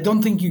I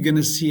don't think you're going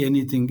to see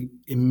anything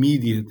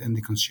immediate in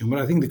the consumer.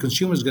 I think the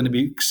consumer is going to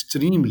be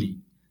extremely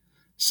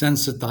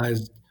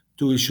sensitized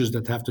to issues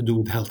that have to do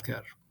with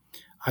healthcare.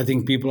 I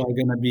think people are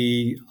going to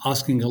be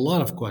asking a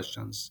lot of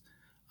questions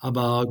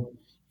about,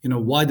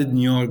 why did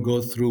New York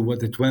go through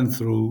what it went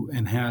through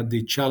and had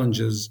the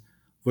challenges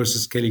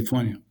versus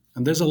California?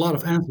 And there's a lot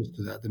of answers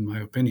to that, in my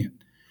opinion.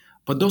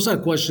 But those are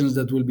questions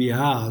that will be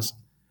asked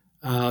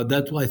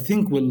that I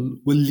think will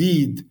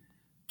lead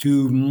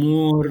to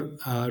more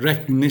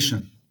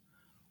recognition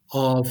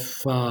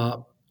of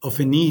a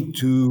need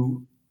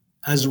to,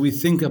 as we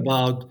think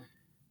about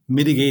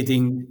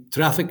mitigating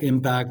traffic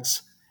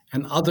impacts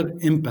and other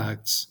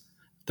impacts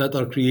that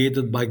are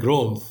created by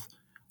growth,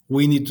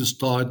 we need to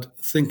start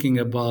thinking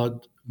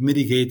about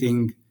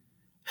mitigating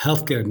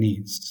healthcare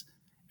needs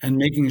and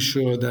making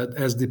sure that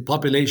as the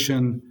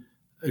population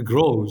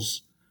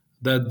grows,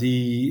 that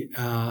the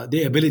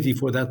ability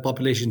for that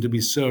population to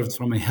be served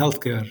from a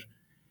healthcare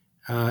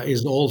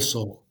is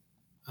also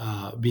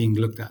being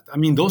looked at. I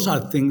mean, those are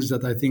things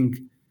that I think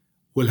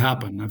will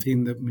happen.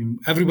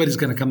 Everybody's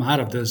going to come out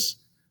of this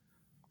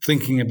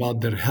thinking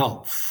about their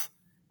health.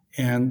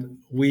 And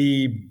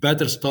we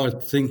better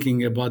start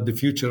thinking about the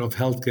future of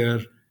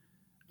healthcare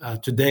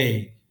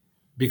today,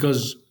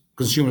 because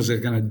consumers are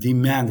going to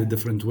demand a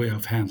different way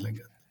of handling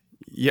it.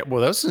 Yeah,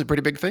 well, those are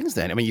pretty big things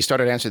then. I mean, you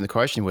started answering the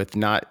question with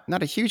not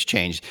a huge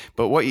change,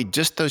 but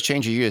those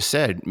changes you just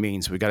said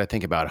means we got to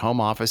think about home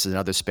offices and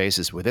other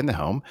spaces within the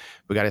home.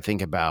 We got to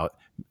think about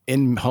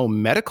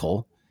in-home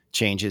medical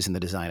changes in the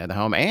design of the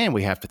home, and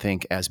we have to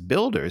think as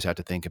builders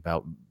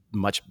about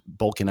much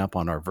bulking up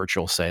on our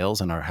virtual sales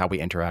and how we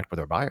interact with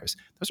our buyers.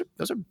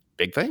 Those are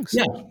big things.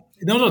 Yeah,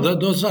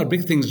 those are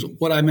big things.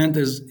 What I meant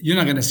is you're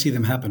not going to see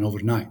them happen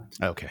overnight.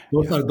 Okay,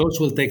 those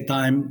will take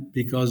time,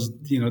 because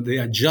the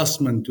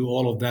adjustment to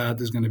all of that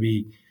is going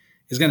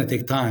to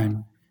take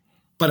time.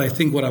 But I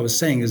think what I was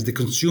saying is the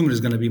consumer is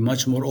going to be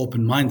much more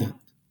open-minded.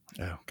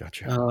 Oh,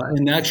 gotcha.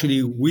 And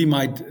actually, we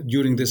might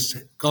during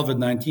this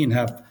COVID-19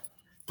 have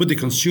put the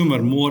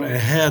consumer more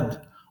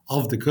ahead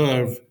of the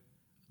curve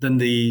than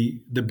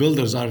the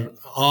builders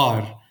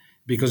are,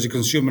 because the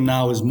consumer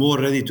now is more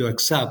ready to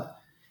accept,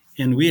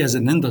 and we as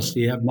an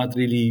industry have not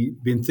really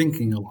been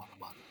thinking a lot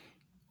about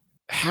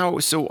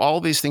it. So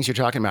all these things you're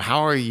talking about,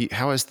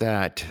 how is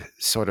that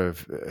sort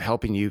of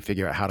helping you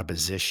figure out how to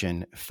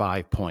position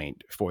Five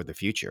Point for the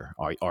future?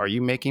 Are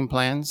you making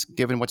plans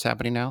given what's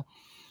happening now?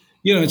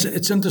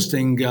 It's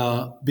interesting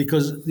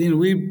because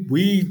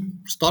we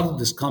started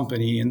this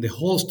company, and the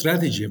whole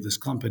strategy of this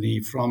company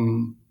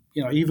from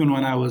even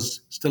when I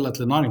was still at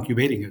Lennar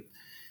incubating it,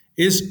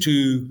 is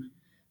to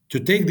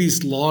take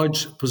these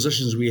large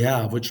positions we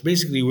have, which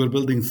basically we're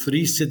building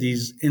 3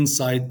 cities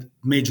inside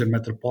major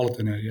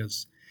metropolitan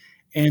areas,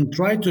 and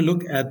try to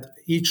look at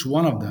each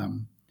one of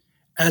them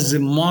as a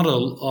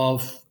model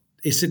of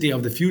a city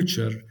of the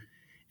future.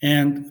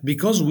 And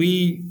because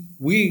we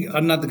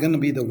are not going to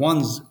be the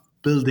ones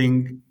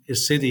building a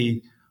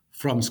city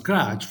from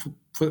scratch,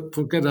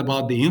 forget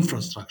about the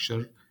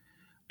infrastructure,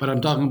 but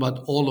I'm talking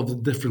about all of the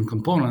different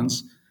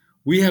components.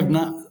 We have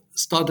not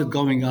started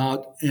going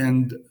out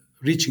and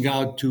reaching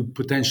out to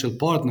potential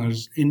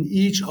partners in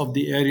each of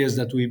the areas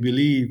that we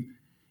believe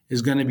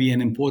is going to be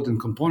an important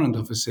component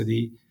of a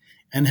city,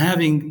 and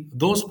having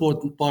those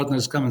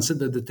partners come and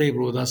sit at the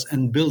table with us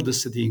and build the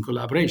city in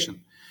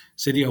collaboration.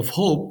 City of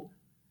Hope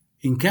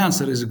in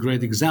Cancer is a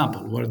great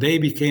example, where they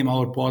became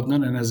our partner,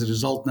 and as a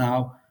result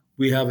now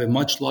we have a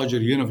much larger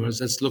universe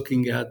that's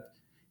looking at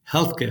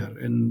healthcare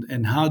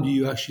and how do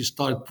you actually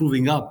start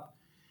proving up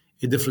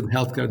a different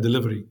healthcare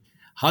delivery?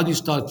 How do you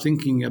start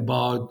thinking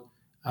about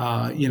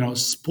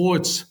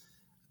sports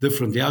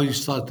differently? How do you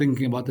start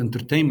thinking about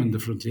entertainment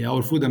differently?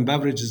 Our food and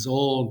beverage is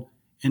all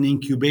an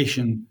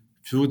incubation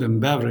food and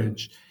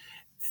beverage.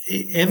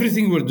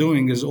 Everything we're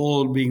doing is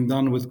all being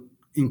done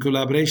in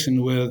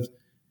collaboration with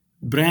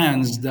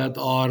brands that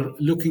are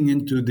looking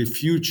into the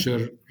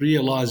future,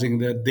 realizing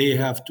that they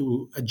have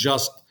to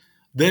adjust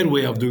their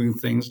way of doing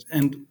things.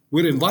 And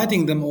we're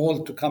inviting them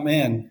all to come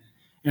in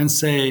and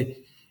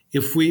say,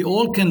 if we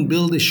all can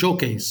build a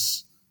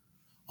showcase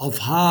of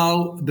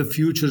how the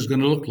future is going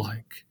to look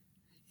like,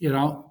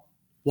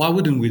 why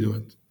wouldn't we do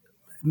it?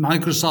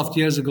 Microsoft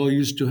years ago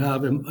used to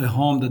have a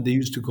home that they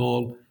used to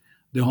call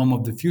the home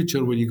of the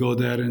future, where you go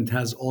there and it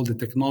has all the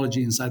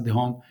technology inside the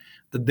home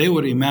that they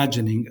were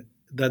imagining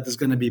that is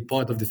going to be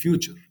part of the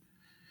future.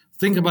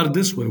 Think about it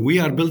this way. We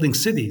are building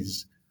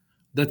cities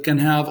that can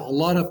have a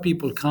lot of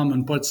people come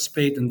and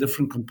participate in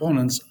different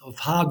components of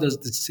how does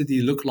the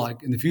city look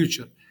like in the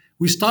future.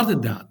 We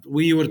started that.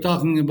 We were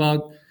talking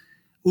about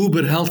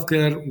Uber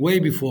healthcare way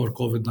before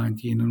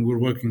COVID-19, and we're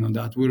working on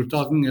that. We were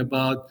talking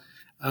about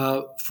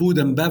food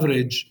and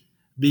beverage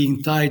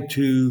being tied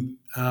to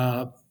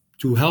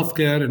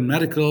healthcare and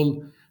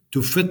medical,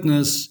 to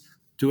fitness,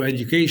 to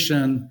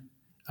education.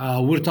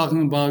 We're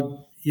talking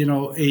about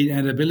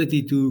an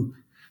ability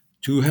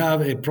to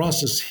have a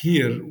process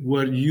here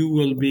where you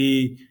will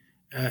be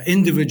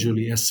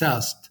individually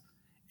assessed,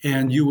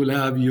 and you will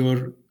have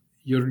your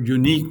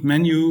unique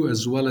menu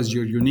as well as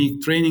your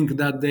unique training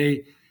that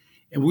day.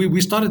 And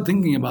we started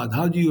thinking about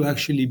how do you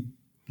actually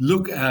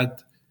look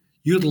at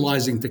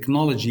utilizing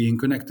technology and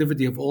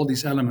connectivity of all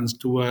these elements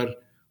to where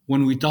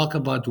when we talk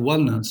about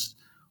wellness,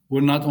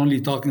 we're not only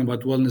talking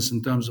about wellness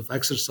in terms of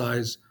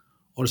exercise,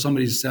 or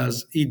somebody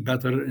says eat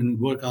better and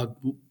work out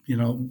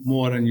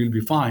more and you'll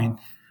be fine,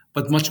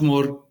 but much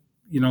more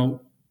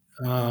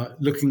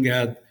looking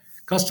at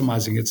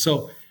customizing it.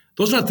 So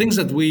those are things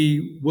that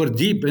we were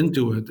deep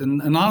into it,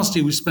 and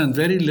honestly we spent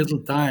very little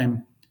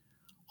time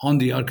on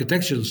the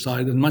architectural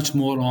side and much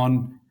more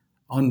on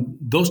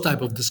those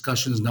type of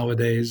discussions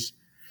nowadays.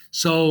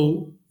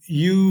 So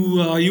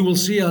you will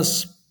see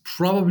us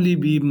probably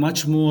be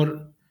much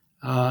more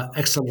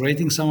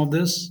accelerating some of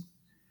this,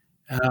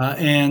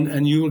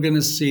 and you are going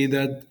to see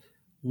that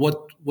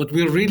what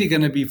we're really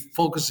going to be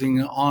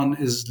focusing on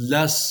is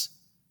less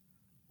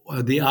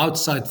the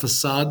outside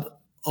facade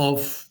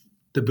of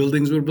the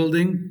buildings we're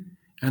building,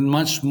 and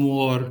much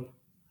more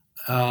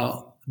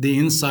the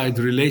inside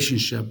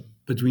relationship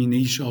between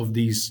each of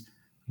these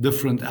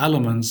different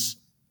elements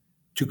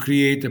to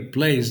create a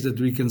place that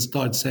we can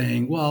start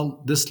saying,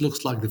 well, this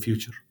looks like the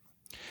future.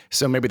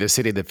 So maybe the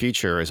city of the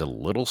future is a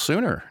little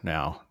sooner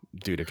now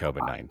due to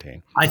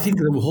COVID-19. I think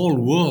the whole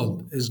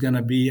world is going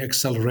to be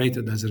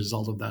accelerated as a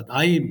result of that.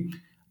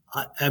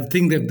 I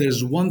think that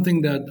there's one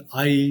thing that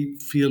I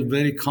feel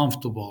very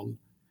comfortable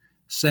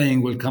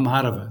saying will come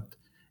out of it,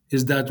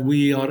 is that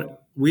we are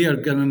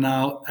going to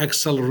now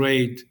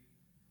accelerate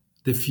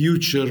the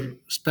future,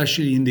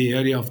 especially in the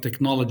area of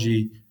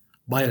technology,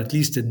 by at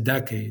least a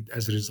decade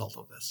as a result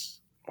of this.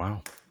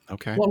 Wow.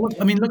 Okay. Well,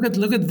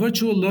 look at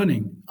virtual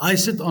learning. I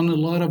sit on a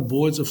lot of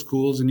boards of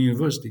schools and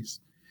universities,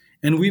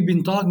 and we've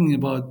been talking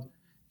about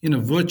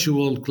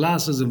virtual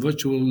classes and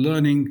virtual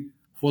learning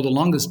for the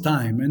longest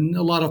time, and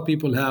a lot of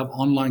people have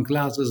online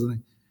classes.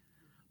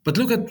 But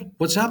look at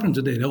what's happened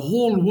today. The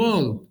whole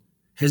world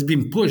has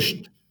been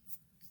pushed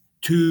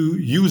to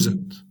use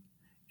it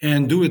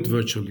and do it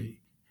virtually.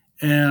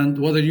 And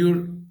whether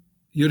you're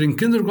in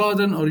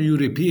kindergarten or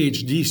you're a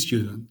PhD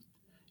student,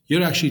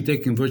 you're actually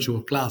taking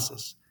virtual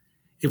classes.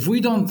 If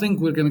we don't think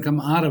we're going to come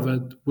out of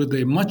it with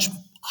a much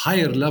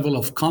higher level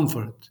of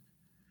comfort,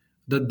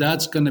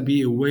 that's going to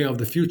be a way of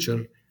the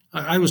future.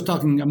 I was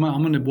talking, I'm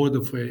on the board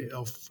of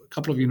a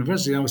couple of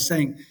universities.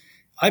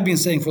 I've been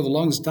saying for the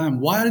longest time,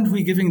 why aren't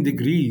we giving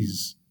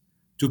degrees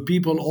to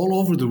people all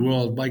over the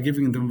world by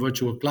giving them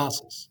virtual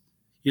classes?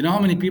 You know how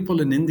many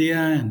people in India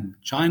and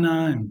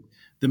China and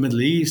the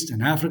Middle East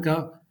and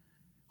Africa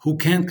who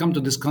can't come to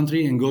this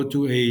country and go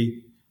to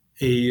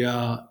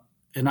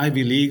an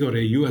Ivy League or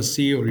a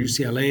USC or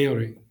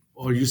UCLA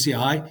or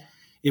UCI?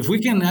 If we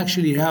can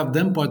actually have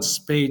them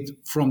participate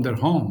from their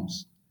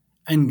homes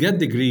and get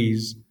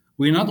degrees,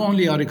 we not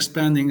only are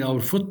expanding our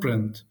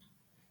footprint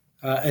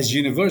as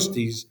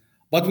universities,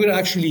 but we're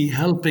actually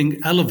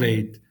helping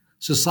elevate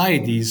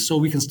societies so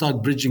we can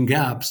start bridging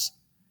gaps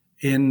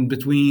in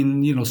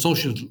between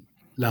social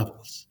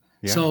levels.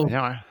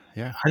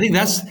 Yeah. I think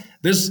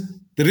there's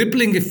the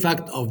rippling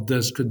effect of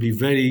this could be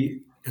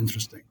very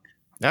interesting.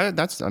 I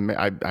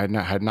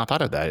had not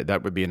thought of that.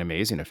 That would be an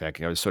amazing effect.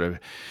 It would sort of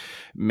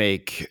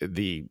make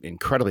the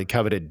incredibly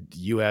coveted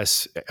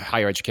U.S.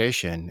 higher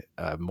education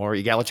more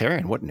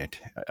egalitarian, wouldn't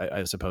it?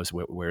 As opposed to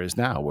where it is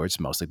now, where it's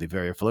mostly the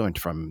very affluent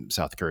from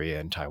South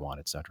Korea and Taiwan,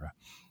 et cetera.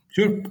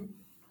 Sure.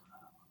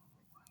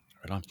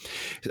 Right on.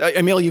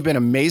 Emil, you've been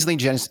amazingly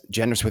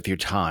generous with your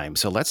time.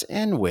 So let's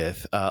end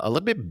with a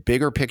little bit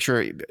bigger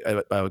picture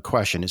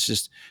question. It's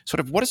just sort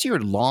of, what is your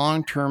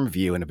long-term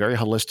view in a very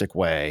holistic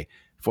way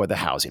for the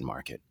housing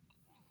market?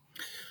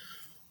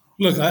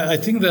 Look, I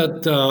think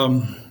that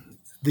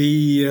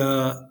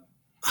the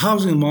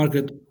housing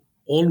market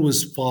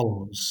always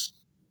follows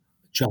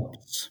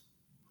jobs.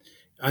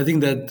 I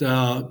think that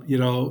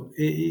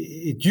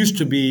it used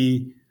to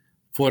be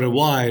for a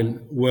while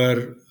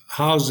where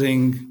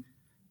housing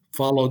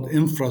followed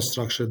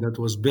infrastructure that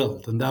was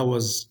built, and that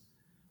was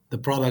the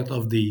product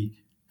of the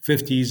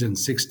 50s and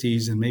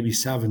 60s and maybe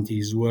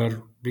 70s,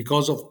 where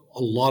because of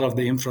a lot of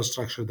the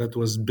infrastructure that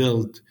was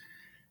built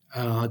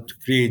to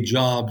create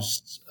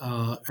jobs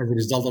as a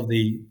result of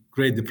the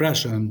Great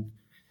Depression,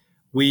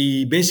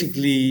 we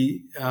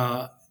basically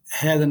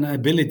had an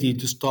ability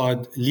to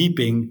start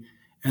leaping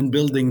and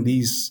building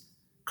these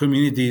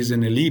communities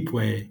in a leap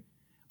way.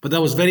 But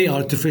that was very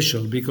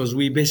artificial because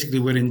we basically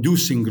were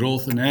inducing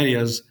growth in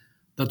areas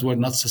that were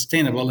not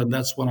sustainable. And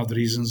that's one of the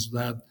reasons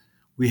that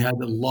we had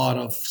a lot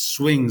of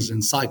swings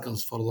and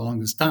cycles for the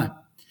longest time.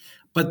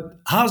 But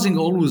housing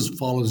always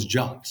follows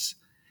jobs.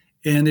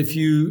 And if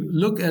you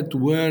look at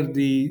where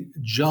the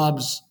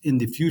jobs in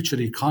the future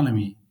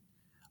economy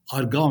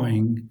are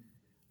going,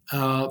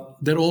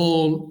 they're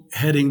all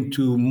heading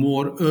to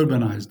more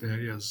urbanized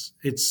areas.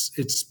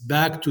 It's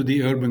back to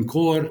the urban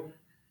core.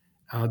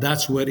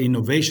 That's where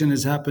innovation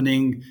is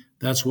happening.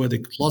 That's where the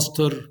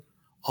cluster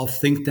of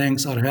think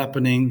tanks are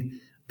happening.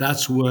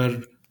 That's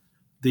where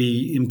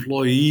the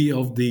employee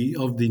of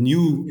the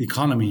new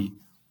economy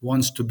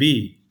wants to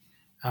be.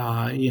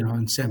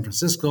 In San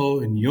Francisco,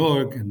 in New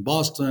York, in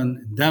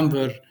Boston, in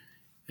Denver,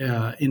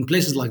 in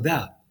places like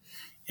that.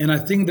 And I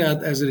think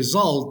that as a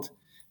result,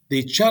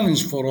 the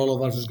challenge for all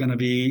of us is going to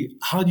be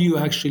how do you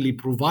actually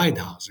provide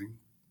housing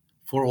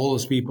for all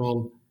those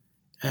people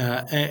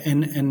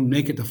and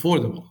make it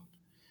affordable?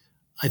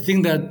 I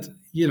think that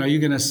you're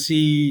going to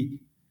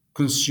see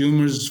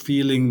consumers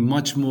feeling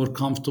much more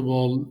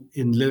comfortable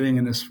in living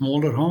in a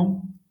smaller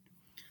home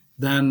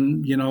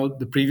than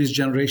the previous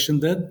generation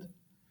did.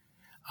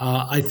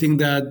 I think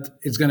that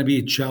it's going to be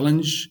a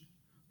challenge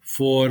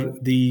for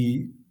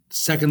the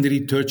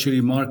secondary, tertiary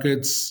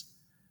markets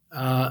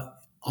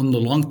on the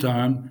long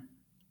term,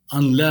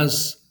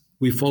 unless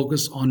we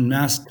focus on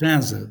mass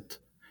transit,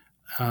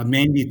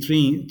 mainly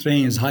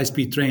trains,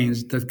 high-speed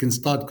trains that can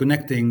start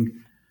connecting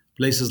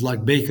places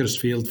like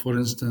Bakersfield, for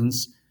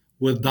instance,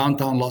 with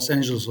downtown Los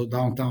Angeles or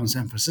downtown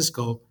San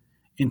Francisco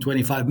in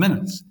 25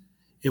 minutes.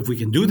 If we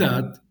can do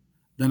that,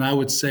 then I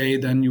would say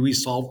then we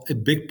solve a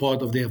big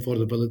part of the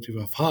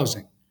affordability of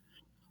housing.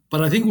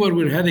 But I think where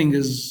we're heading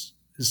is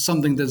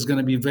something that's going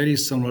to be very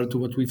similar to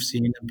what we've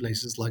seen in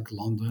places like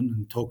London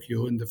and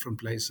Tokyo and different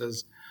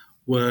places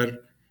where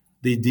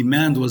the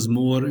demand was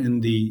more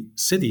in the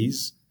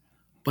cities,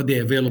 but the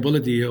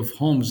availability of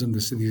homes in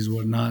the cities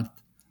were not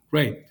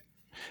great.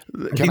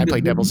 Can I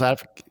play devil's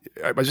advocate?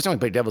 I was just going to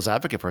play devil's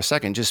advocate for a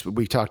second. Just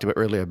we talked about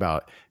earlier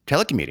about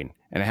telecommuting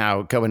and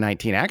how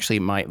COVID-19 actually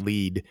might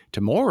lead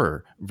to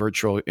more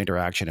virtual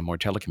interaction and more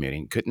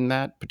telecommuting. Couldn't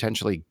that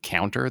potentially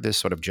counter this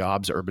sort of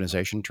jobs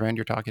urbanization trend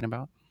you're talking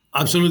about?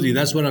 Absolutely.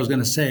 That's what I was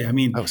going to say. I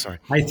mean, Oh, sorry.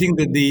 I think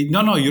that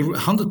no, you're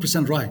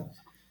 100% right.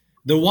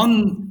 The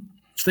one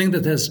thing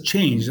that has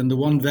changed and the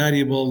one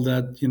variable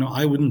that,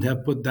 I wouldn't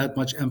have put that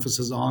much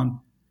emphasis on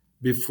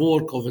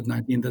before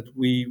COVID-19, that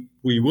we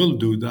will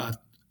do that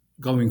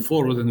going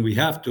forward and we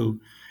have to,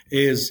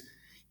 is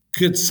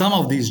could some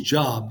of these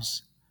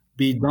jobs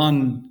be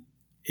done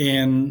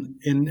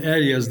in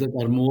areas that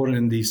are more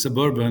in the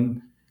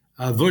suburban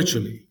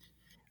virtually?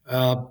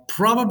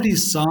 Probably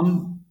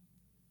some,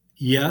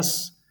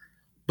 yes,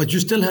 but you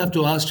still have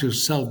to ask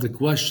yourself the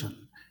question,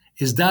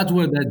 is that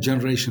where that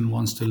generation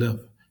wants to live?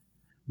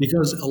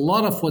 Because a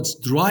lot of what's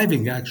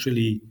driving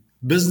actually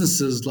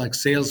businesses like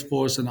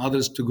Salesforce and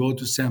others to go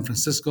to San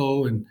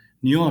Francisco and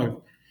New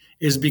York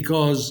is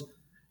because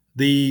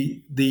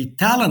the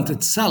talent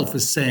itself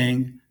is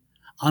saying,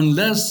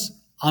 unless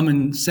I'm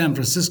in San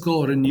Francisco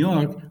or in New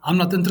York, I'm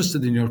not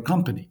interested in your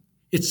company.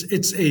 It's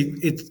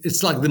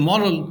like the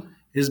model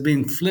is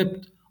being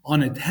flipped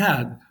on its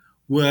head,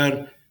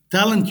 where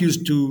talent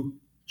used to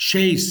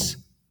chase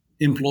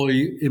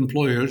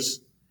employers.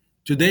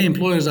 Today,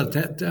 employers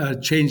are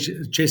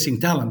chasing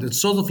talent.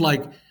 It's sort of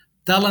like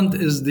talent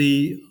is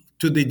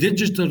to the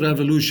digital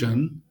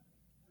revolution.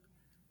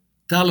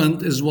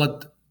 Talent is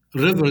what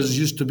rivers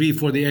used to be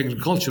for the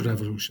agriculture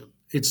revolution.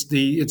 It's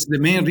the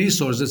main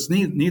resource that's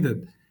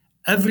needed.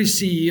 Every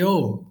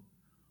CEO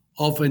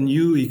of a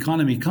new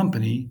economy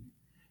company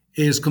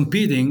is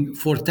competing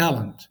for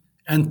talent,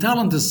 and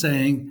talent is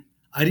saying,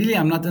 "I really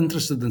am not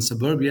interested in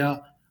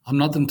suburbia. I'm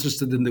not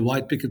interested in the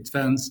white picket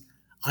fence.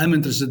 I'm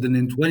interested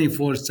in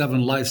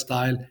 24/7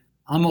 lifestyle.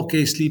 I'm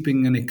okay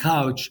sleeping in a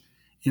couch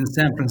in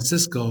San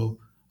Francisco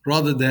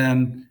rather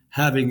than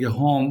having a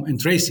home in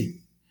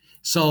Tracy."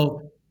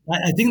 So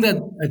I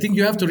think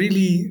you have to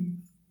really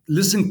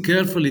listen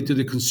carefully to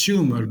the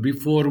consumer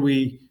before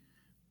we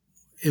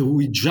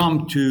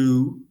jump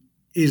to,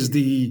 is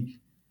the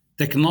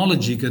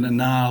technology going to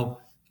now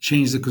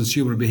change the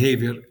consumer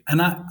behavior?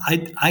 And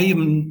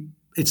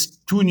it's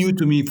too new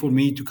to me for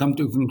me to come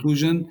to a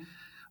conclusion,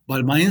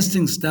 but my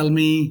instincts tell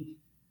me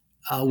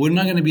we're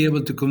not going to be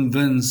able to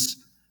convince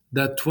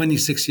that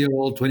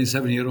 26-year-old,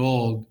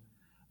 27-year-old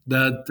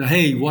that,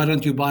 hey, why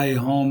don't you buy a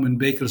home in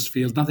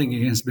Bakersfield? Nothing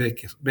against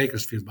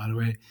Bakersfield, by the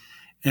way,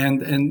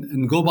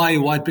 and go buy a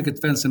white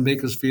picket fence in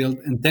Bakersfield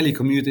and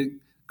telecommute,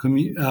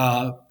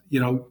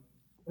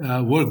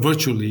 work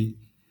virtually,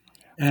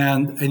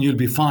 and you'll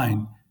be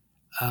fine,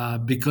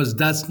 because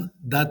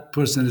that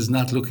person is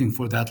not looking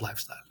for that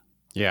lifestyle.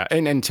 Yeah,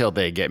 and until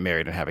they get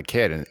married and have a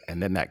kid,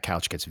 and then that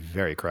couch gets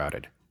very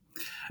crowded.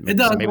 It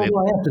does. I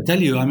have to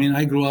tell you, I mean,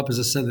 I grew up, as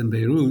I said, in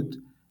Beirut,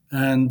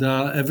 and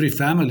every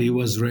family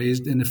was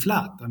raised in a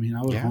flat. I mean,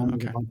 our home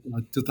was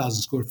about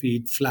 2,000 square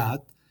feet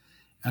flat,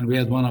 and we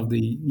had one of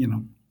the,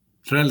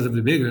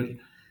 relatively bigger.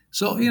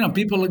 So,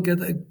 people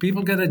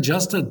get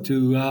adjusted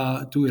to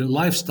a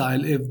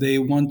lifestyle if they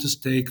want to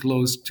stay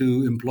close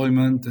to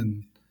employment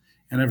and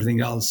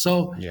everything else.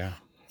 So,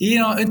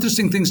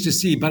 interesting things to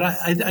see. But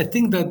I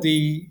think that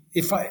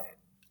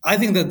I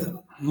think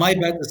that my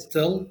bet is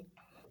still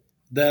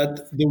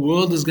that the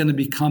world is going to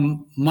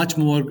become much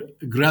more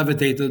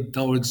gravitated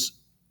towards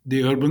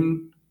the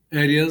urban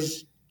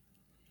areas,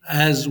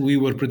 as we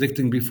were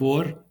predicting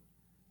before,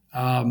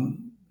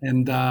 and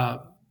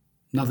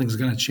nothing's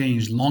going to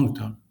change long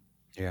term.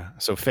 Yeah.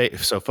 So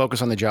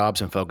focus on the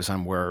jobs and focus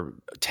on where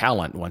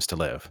talent wants to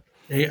live.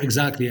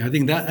 Exactly. I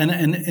think that,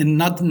 and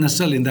not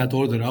necessarily in that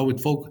order. I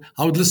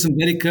would listen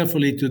very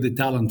carefully to the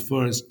talent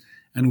first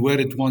and where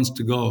it wants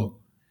to go,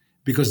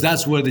 because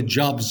that's where the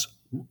jobs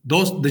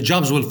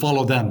will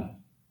follow them.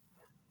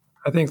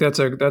 I think that's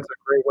a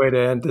great way to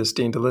end this,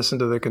 Dean, to listen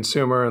to the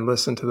consumer and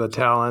listen to the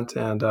talent.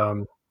 And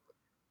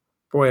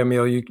boy,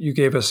 Emil, you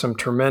gave us some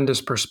tremendous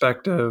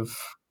perspective,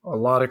 a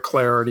lot of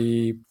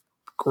clarity,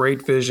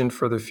 great vision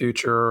for the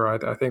future.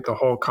 I think the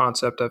whole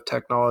concept of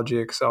technology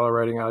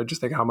accelerating, I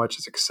just think how much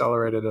it's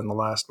accelerated in the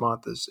last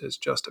month is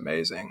just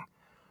amazing.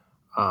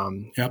 Yep.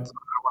 So I want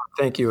to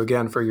thank you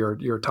again for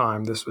your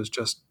time. This was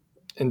just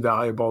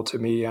invaluable to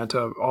me and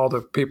to all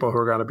the people who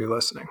are going to be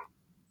listening.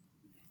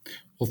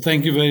 Well,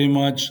 thank you very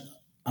much.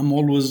 I'm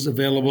always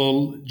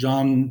available.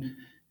 John,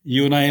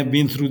 you and I have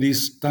been through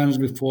these times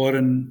before,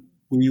 and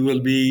we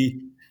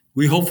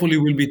hopefully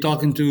will be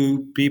talking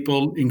to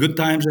people in good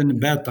times and in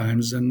bad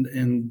times,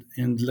 and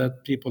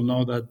let people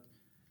know that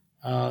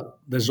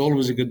there's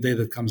always a good day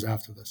that comes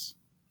after this.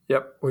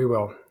 Yep, we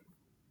will.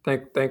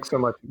 Thanks so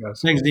much, you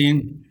guys. Thanks,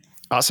 Dean.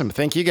 Awesome.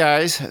 Thank you,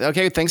 guys.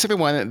 Okay, thanks,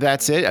 everyone.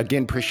 That's it.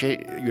 Again,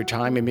 appreciate your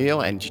time,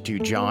 Emil. And to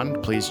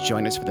John, please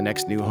join us for the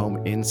next New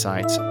Home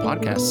Insights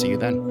podcast. See you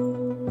then.